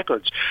accurate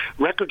records.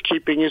 Record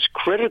keeping is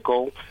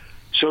critical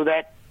so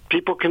that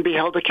people can be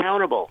held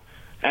accountable.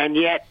 And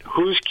yet,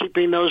 who's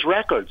keeping those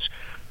records?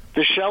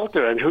 The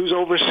shelter. And who's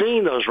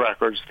overseeing those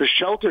records? The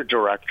shelter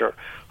director.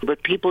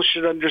 But people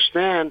should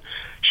understand,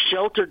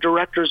 shelter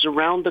directors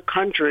around the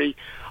country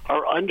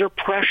are under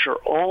pressure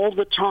all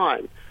the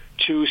time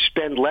to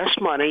spend less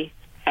money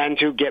and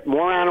to get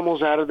more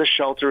animals out of the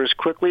shelter as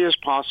quickly as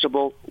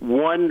possible,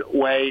 one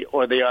way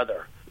or the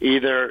other,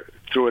 either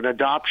through an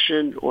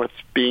adoption or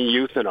being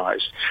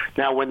euthanized.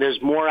 Now, when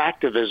there's more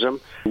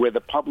activism, where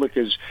the public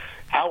is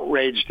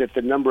outraged at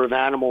the number of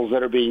animals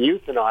that are being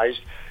euthanized,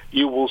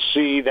 you will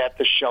see that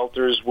the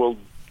shelters will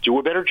do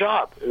a better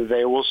job.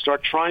 They will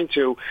start trying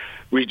to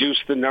reduce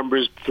the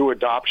numbers through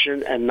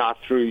adoption and not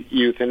through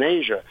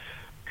euthanasia.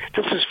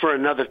 This is for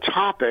another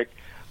topic,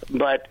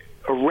 but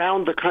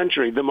around the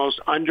country, the most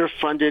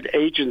underfunded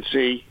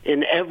agency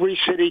in every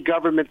city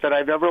government that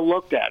I've ever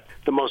looked at,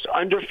 the most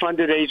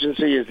underfunded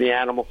agency is the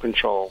animal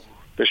control,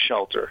 the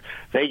shelter.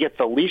 They get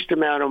the least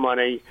amount of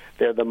money.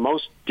 They're the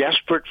most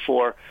desperate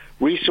for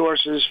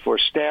resources, for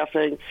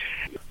staffing.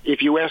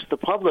 If you ask the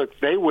public,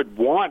 they would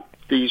want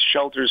these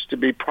shelters to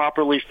be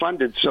properly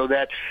funded so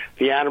that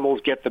the animals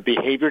get the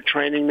behavior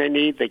training they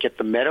need, they get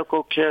the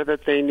medical care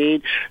that they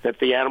need, that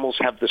the animals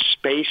have the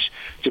space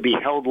to be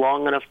held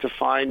long enough to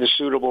find a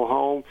suitable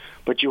home.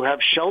 But you have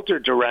shelter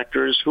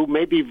directors who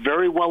may be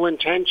very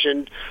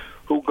well-intentioned,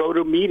 who go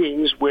to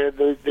meetings where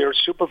their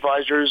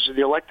supervisors,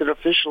 the elected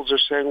officials are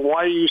saying,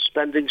 why are you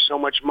spending so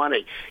much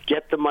money?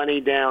 Get the money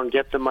down,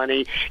 get the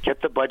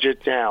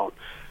budget down.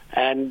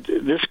 And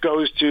this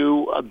goes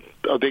to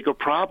a bigger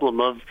problem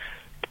of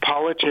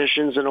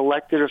politicians and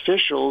elected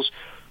officials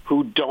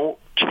who don't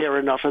care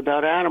enough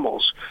about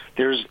animals.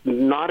 There's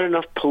not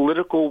enough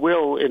political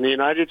will in the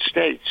United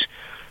States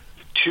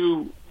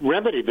to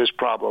remedy this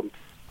problem.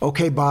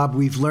 Okay, Bob,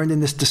 we've learned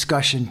in this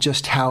discussion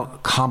just how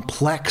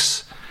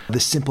complex the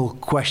simple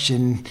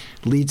question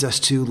leads us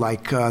to,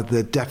 like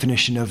the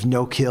definition of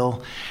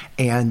no-kill.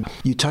 And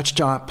you touched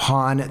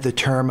upon the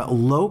term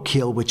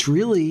low-kill, which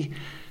really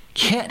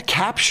can't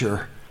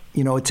capture,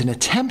 it's an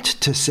attempt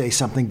to say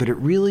something, but it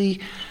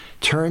really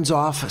turns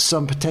off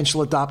some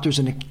potential adopters,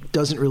 and it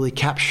doesn't really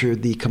capture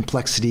the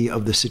complexity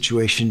of the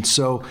situation.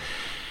 So,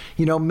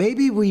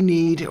 maybe we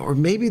need, or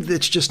maybe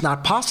it's just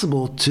not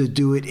possible to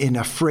do it in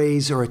a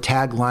phrase or a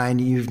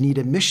tagline. You need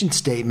a mission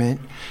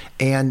statement,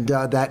 and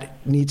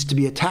that needs to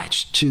be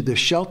attached to the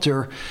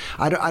shelter.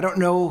 I don't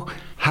know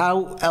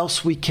how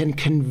else we can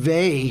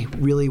convey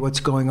really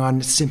what's going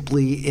on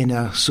simply in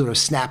a sort of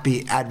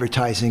snappy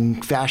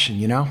advertising fashion,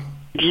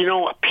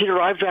 Peter,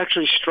 I've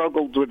actually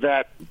struggled with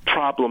that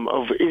problem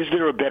of, is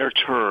there a better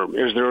term?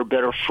 Is there a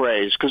better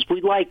phrase? Because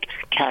we like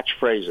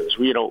catchphrases.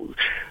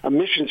 A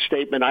mission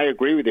statement, I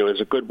agree with you, is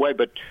a good way,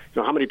 but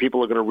how many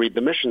people are going to read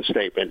the mission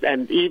statement?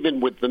 And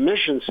even with the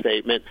mission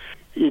statement,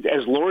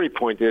 as Lori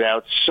pointed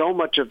out, so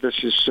much of this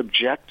is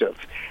subjective.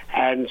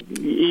 And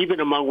even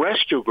among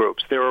rescue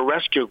groups, there are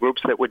rescue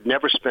groups that would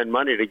never spend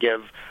money to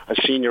give a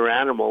senior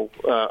animal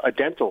a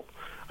dental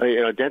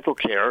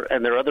care,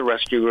 and there are other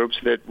rescue groups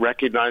that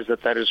recognize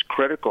that is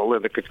critical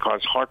and it could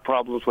cause heart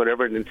problems,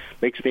 whatever, and it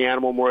makes the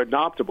animal more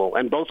adoptable.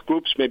 And both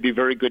groups may be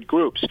very good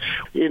groups.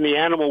 In the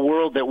animal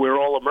world that we're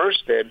all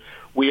immersed in,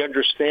 we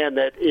understand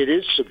that it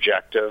is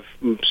subjective.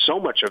 So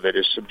much of it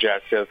is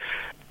subjective.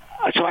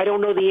 So I don't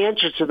know the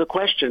answer to the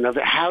question of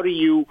how do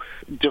you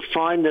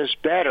define this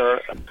better.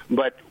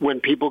 But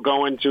when people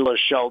go into the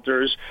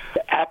shelters,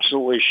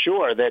 absolutely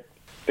sure that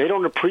they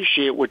don't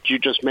appreciate what you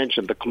just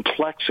mentioned, the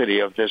complexity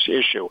of this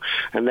issue,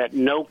 and that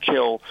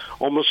no-kill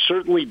almost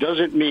certainly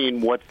doesn't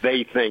mean what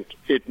they think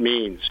it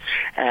means.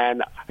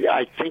 And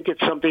I think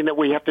it's something that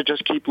we have to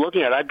just keep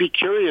looking at. I'd be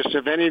curious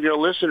if any of your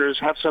listeners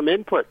have some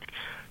input,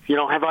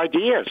 have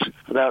ideas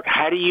about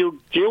how do you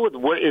deal with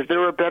what, is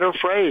there a better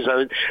phrase?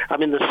 I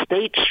mean, the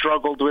state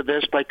struggled with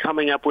this by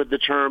coming up with the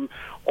term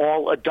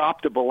all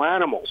adoptable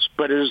animals.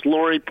 But as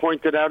Lori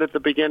pointed out at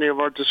the beginning of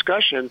our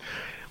discussion,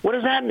 what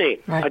does that mean,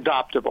 right?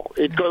 Adoptable.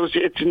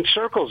 It's in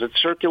circles.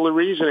 It's circular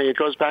reasoning. It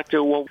goes back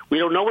to, well, we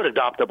don't know what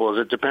adoptable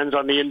is. It depends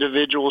on the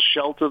individual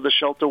shelter, the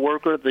shelter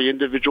worker, the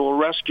individual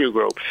rescue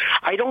group.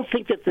 I don't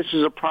think that this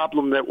is a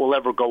problem that will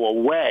ever go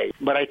away.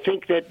 But I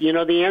think that,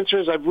 the answer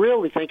is, I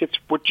really think it's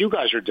what you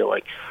guys are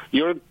doing.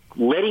 You're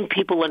letting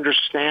people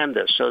understand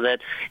this so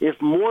that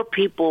if more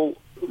people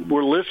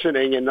were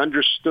listening and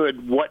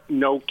understood what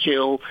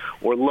no-kill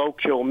or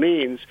low-kill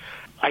means,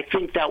 I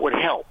think that would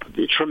help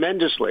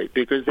tremendously,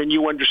 because then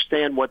you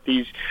understand what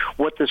the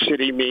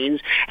city means,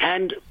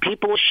 and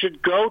people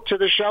should go to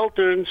the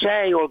shelter and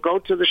say, or go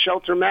to the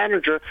shelter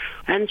manager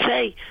and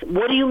say,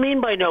 what do you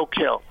mean by no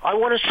kill? I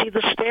want to see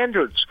the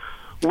standards.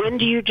 When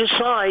do you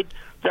decide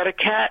that a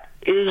cat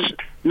is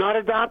not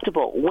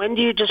adoptable? When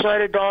do you decide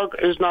a dog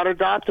is not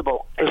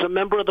adoptable? As a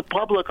member of the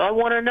public, I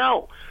want to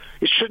know.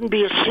 It shouldn't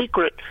be a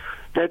secret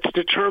that's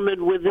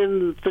determined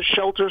within the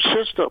shelter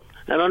system.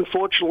 And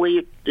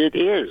unfortunately, it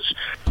is.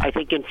 I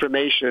think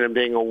information and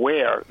being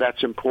aware,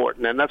 that's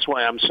important. And that's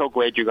why I'm so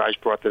glad you guys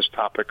brought this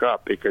topic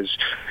up, because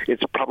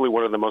it's probably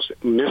one of the most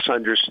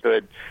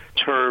misunderstood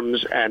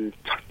terms and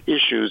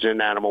issues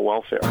in animal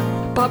welfare.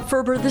 Bob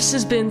Ferber, this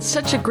has been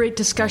such a great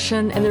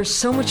discussion, and there's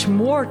so much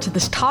more to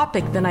this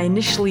topic than I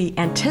initially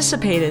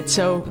anticipated.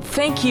 So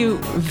thank you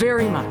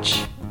very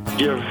much.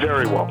 You're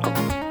very welcome.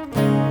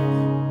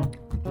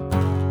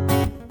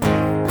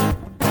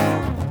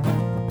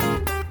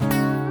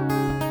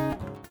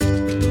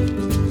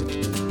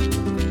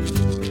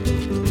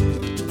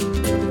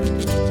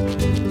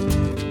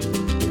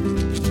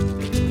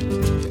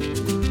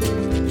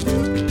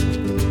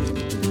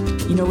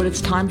 what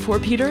it's time for,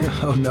 Peter?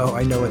 Oh, no,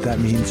 I know what that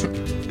means.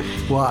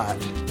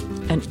 What?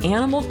 An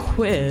animal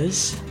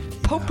quiz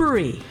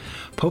potpourri.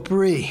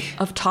 Potpourri.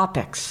 Of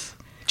topics.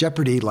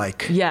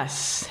 Jeopardy-like.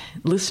 Yes.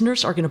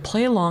 Listeners are going to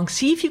play along.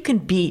 See if you can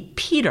beat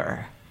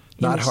Peter.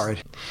 Not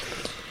hard.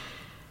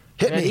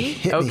 Hit Ready? me.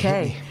 Hit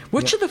okay. me. Hit me.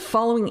 Which of the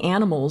following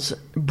animals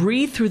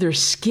breathe through their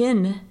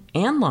skin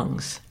and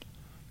lungs?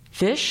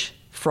 Fish,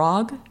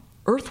 frog,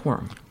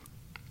 earthworm.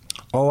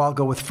 Oh, I'll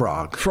go with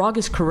frog. Frog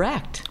is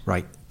correct.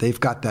 Right. They've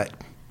got that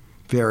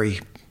very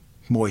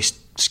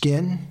moist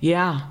skin.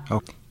 Yeah. Oh.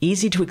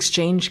 Easy to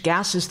exchange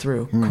gases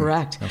through.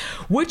 Correct. Oh.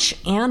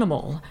 Which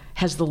animal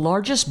has the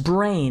largest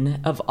brain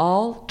of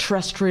all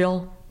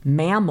terrestrial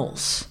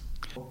mammals?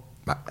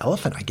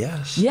 Elephant, I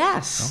guess.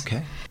 Yes.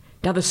 Okay.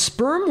 Now, the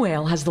sperm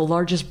whale has the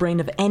largest brain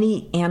of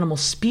any animal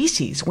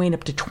species, weighing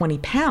up to 20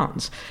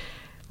 pounds.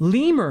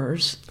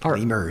 Lemurs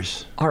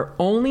are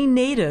only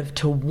native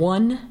to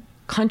one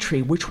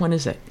country. Which one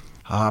is it?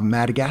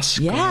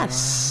 Madagascar.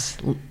 Yes,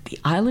 the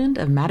island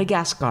of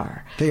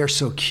Madagascar. They are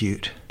so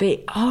cute.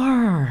 They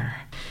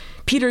are.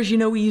 Peter, as you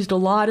know, we used a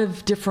lot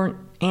of different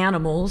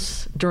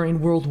animals during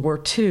World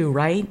War II,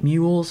 right?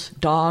 Mules,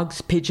 dogs,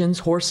 pigeons,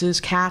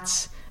 horses,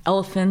 cats,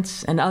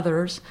 elephants, and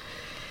others.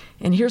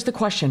 And here's the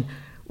question.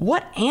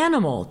 What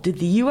animal did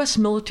the U.S.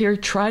 military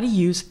try to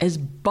use as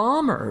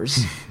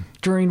bombers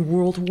during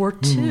World War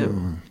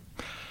II?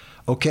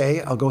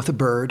 Okay, I'll go with a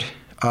bird.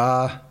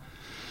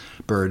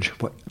 Bird.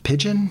 What?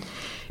 Pigeon?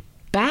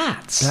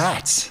 Bats.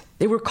 Bats.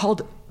 They were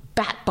called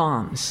bat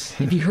bombs.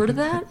 Have you heard of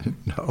that?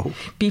 No.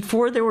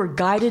 Before there were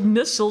guided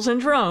missiles and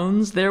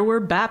drones, there were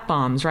bat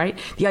bombs, right?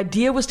 The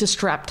idea was to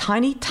strap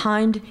tiny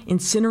timed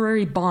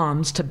incendiary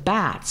bombs to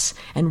bats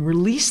and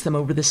release them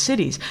over the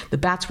cities. The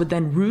bats would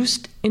then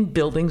roost in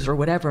buildings or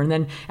whatever, and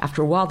then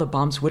after a while the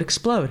bombs would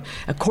explode.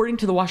 According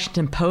to the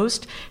Washington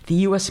Post, the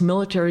U.S.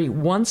 military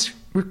once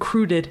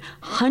recruited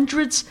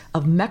hundreds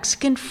of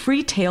Mexican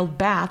free-tailed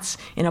bats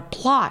in a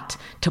plot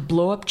to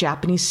blow up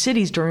Japanese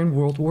cities during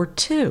World War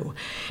II.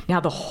 Now,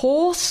 the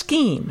whole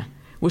scheme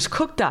was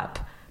cooked up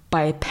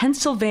by a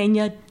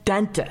Pennsylvania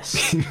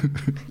dentist.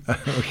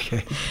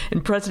 Okay.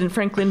 And President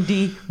Franklin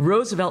D.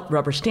 Roosevelt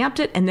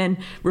rubber-stamped it, and then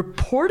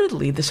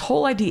reportedly this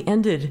whole idea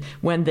ended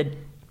when the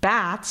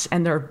bats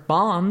and their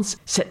bombs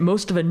set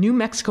most of a New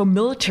Mexico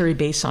military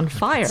base on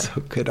fire. That's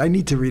so good. I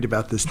need to read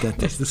about this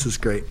dentist. This is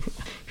great.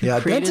 Yeah,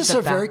 created dentists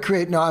are very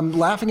creative. No, I'm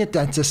laughing at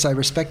dentists. I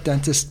respect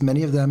dentists.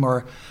 Many of them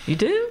are. You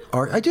do?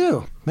 I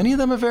do. Many of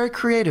them are very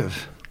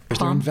creative.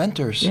 They're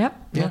inventors.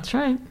 Yep, yeah. That's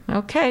right.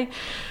 Okay.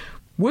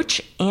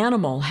 Which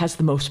animal has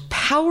the most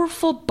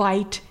powerful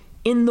bite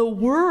in the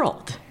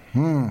world?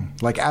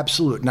 Like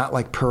absolute, not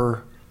like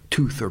per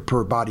tooth or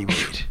per body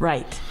weight.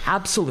 Right.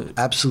 Absolute.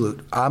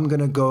 Absolute. I'm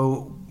going to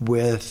go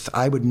with,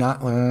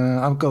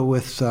 I'll go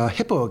with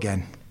hippo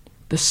again.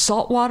 The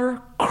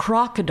saltwater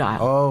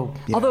crocodile. Oh,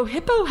 yeah. Although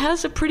hippo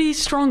has a pretty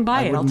strong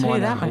bite, I'll tell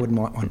you that. I wouldn't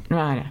want one.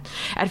 Right.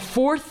 At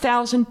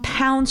 4,000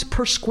 pounds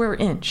per square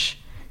inch.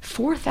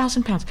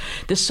 4,000 pounds.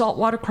 The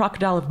saltwater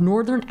crocodile of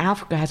northern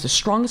Africa has the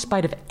strongest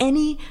bite of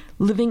any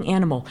living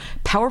animal,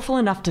 powerful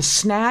enough to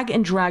snag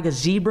and drag a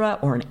zebra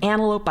or an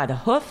antelope by the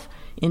hoof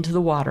into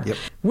the water. Yep.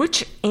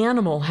 Which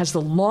animal has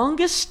the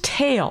longest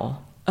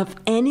tail of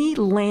any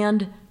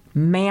land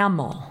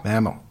mammal?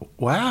 Mammal.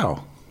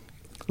 Wow.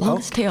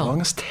 Longest tail.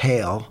 Longest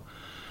tail.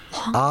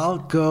 I'll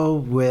go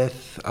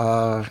with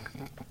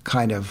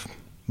kind of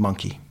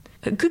monkey.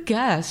 A good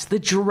guess. The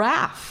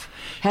giraffe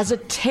has a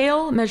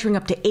tail measuring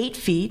up to 8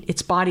 feet.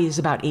 Its body is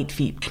about 8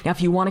 feet. Now,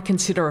 if you want to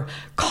consider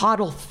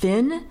caudal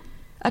fin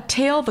a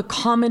tail, the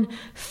common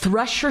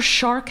thresher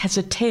shark has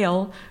a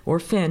tail or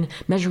fin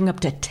measuring up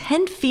to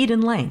 10 feet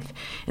in length.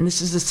 And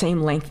this is the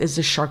same length as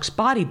the shark's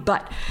body.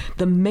 But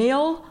the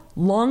male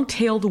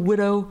long-tailed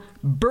widow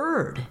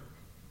bird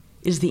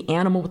is the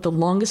animal with the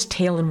longest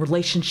tail in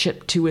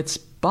relationship to its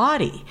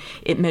body.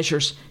 It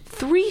measures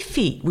 3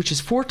 feet, which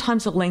is 4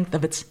 times the length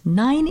of its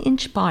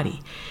 9-inch body.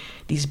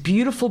 These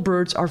beautiful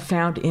birds are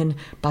found in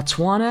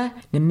Botswana,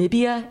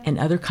 Namibia, and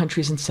other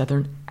countries in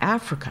southern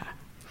Africa.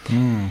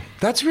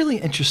 That's really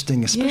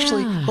interesting,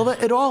 especially, well,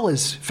 it all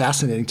is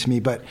fascinating to me,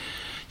 but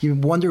you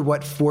wonder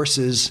what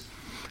forces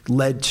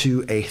led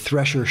to a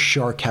thresher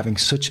shark having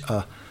such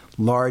a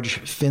large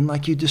fin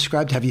like you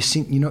described. Have you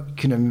seen, you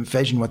can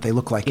envision what they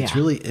look like. Yeah. It's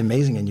really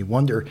amazing, and you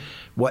wonder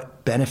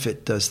what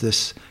benefit does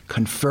this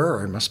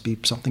confer? It must be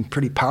something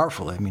pretty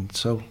powerful. I mean, it's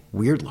so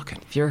weird looking.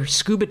 If you're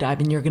scuba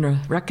diving, you're going to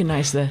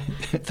recognize the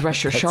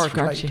thresher shark,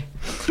 aren't you?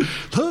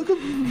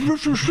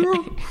 Thresher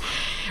shark.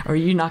 Or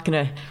you're not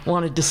going to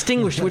want to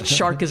distinguish which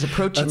shark is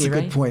approaching you, right?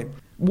 That's a good point.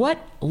 What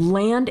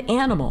land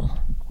animal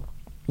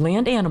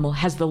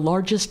has the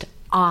largest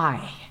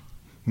eye?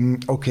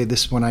 Okay,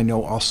 this one I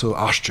know also,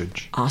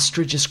 ostrich.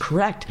 Ostrich is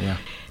correct. Yeah.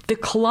 The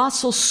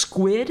colossal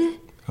squid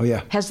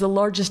has the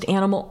largest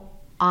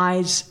animal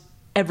eyes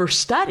ever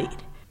studied.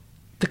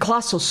 The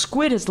colossal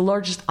squid has the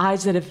largest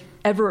eyes that have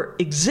ever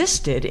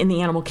existed in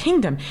the animal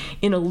kingdom.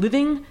 In a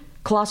living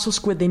colossal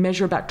squid, they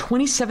measure about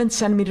 27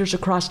 centimeters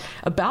across,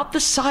 about the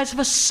size of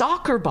a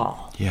soccer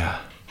ball. Yeah.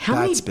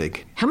 That's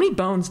big. How many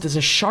bones does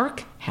a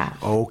shark have?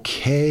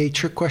 Okay,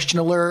 trick question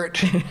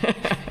alert.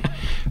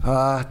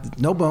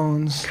 No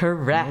bones.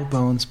 Correct. No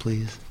bones,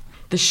 please.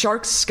 The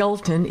shark's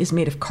skeleton is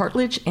made of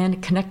cartilage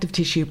and connective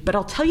tissue, but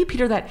I'll tell you,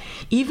 Peter, that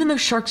even though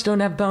sharks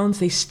don't have bones,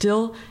 they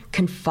still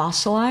can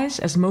fossilize.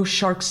 As most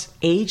sharks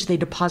age, they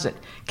deposit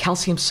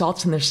calcium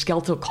salts in their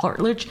skeletal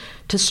cartilage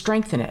to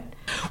strengthen it.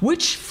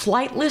 Which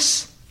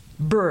flightless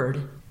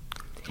bird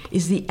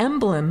is the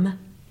emblem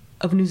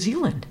of New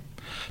Zealand?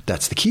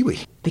 That's the kiwi.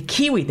 The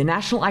kiwi, the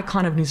national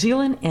icon of New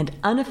Zealand and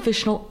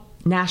unofficial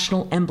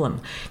national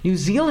emblem. New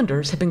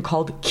Zealanders have been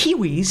called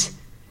Kiwis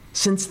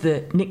since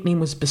the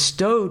nickname was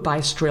bestowed by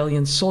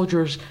Australian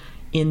soldiers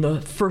in the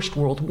First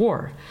World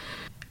War.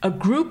 A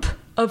group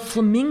of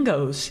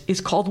flamingos is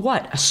called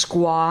what? A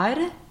squad?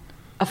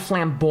 A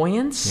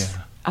flamboyance?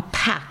 Yeah. A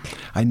pack?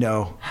 I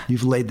know.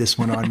 You've laid this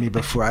one on me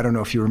before. I don't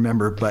know if you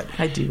remember, but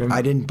I do remember.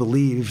 I didn't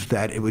believe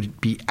that it would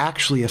be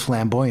actually a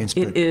flamboyance.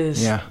 It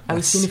is. Yeah, I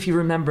was seeing if you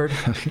remembered.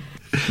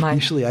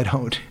 Usually I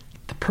don't.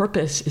 The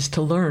purpose is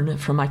to learn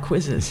from my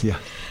quizzes. Yeah.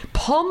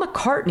 Paul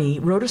McCartney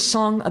wrote a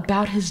song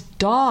about his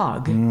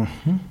dog.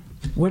 Mm-hmm.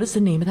 What is the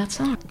name of that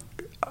song?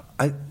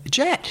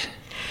 Jet.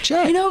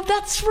 You know,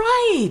 that's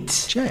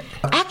right. Jet.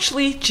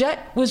 Actually,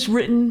 Jet was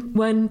written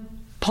when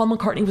Paul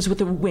McCartney was with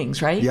the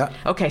Wings, right? Yeah.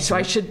 Okay, so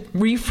I should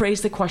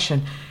rephrase the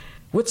question.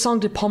 What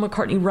song did Paul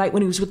McCartney write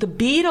when he was with the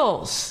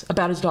Beatles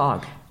about his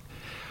dog?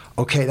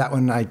 Okay, that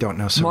one I don't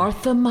know. So.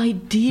 Martha, my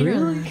dear.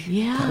 Really?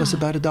 Yeah. That was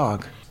about a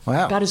dog.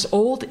 Wow. About his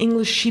old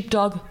English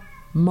sheepdog,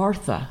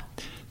 Martha.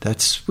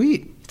 That's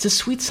sweet. It's a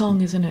sweet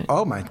song, isn't it?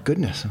 Oh, my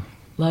goodness.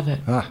 Love it.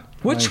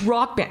 Which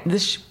rock band,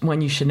 this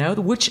one you should know,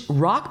 which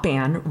rock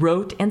band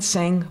wrote and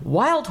sang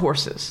Wild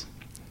Horses?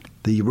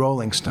 The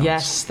Rolling Stones.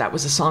 Yes, that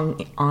was a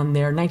song on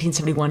their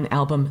 1971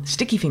 album,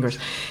 Sticky Fingers.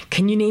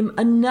 Can you name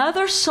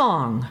another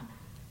song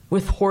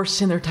with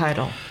horse in their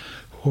title?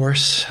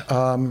 Horse with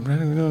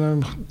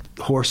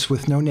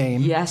no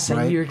name. Yes, I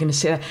right? knew you were going to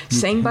say that.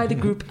 Sang by the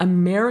group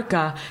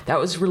America, that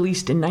was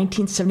released in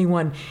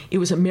 1971. It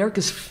was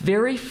America's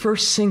very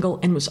first single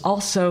and was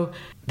also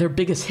their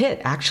biggest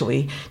hit,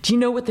 actually. Do you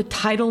know what the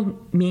title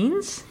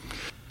means?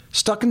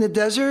 Stuck in the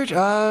desert,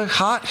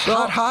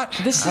 hot.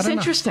 This is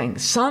interesting.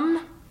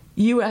 Some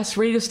U.S.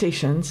 radio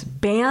stations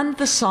banned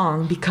the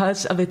song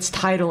because of its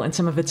title and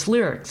some of its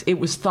lyrics. It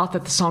was thought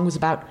that the song was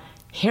about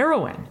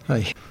heroin.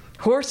 Hey.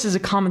 Horse is a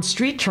common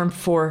street term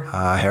for...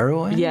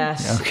 heroin?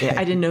 Yes. Okay.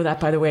 I didn't know that,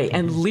 by the way.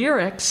 And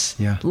lyrics,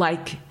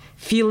 like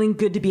feeling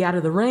good to be out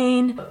of the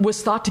rain,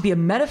 was thought to be a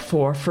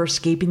metaphor for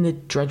escaping the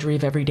drudgery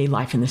of everyday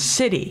life in the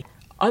city.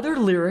 Other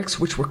lyrics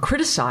which were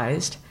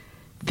criticized,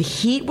 the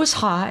heat was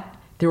hot,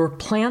 there were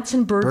plants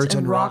and birds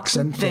and rocks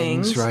and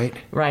things. Right.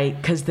 Right,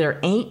 because there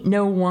ain't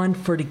no one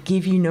for to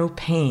give you no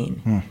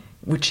pain.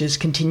 Which is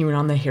continuing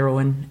on the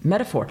heroin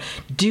metaphor.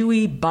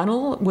 Dewey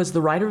Bunnell was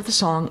the writer of the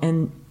song,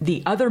 and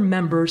the other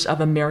members of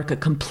America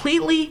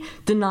completely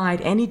denied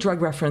any drug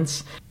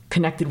reference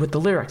connected with the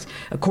lyrics.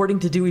 According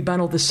to Dewey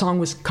Bunnell, the song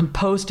was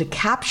composed to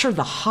capture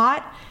the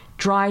hot,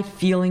 dry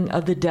feeling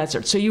of the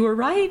desert. So you were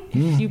right,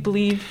 if you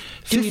believe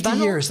Dewey 50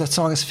 Bunnell. years. That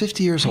song is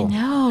 50 years old. I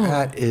know.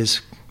 That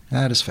is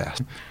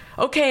fast.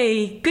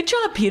 Okay, good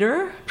job,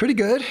 Peter. Pretty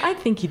good. I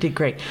think you did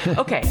great.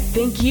 Okay,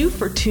 thank you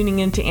for tuning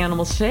in to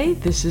Animals Today.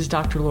 This is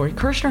Dr. Lori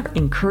Kirshner,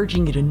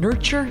 encouraging you to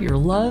nurture your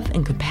love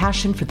and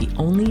compassion for the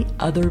only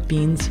other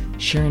beings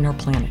sharing our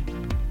planet,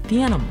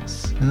 the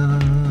animals. Na,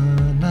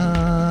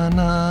 na, na,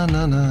 na,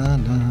 na, na,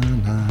 na,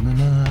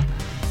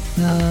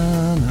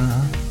 na,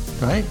 na.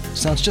 Right?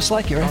 Sounds just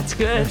like you, right? That's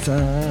good.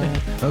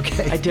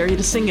 Okay. I dare you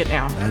to sing it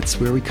now. That's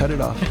where we cut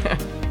it off.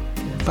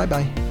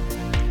 Bye-bye.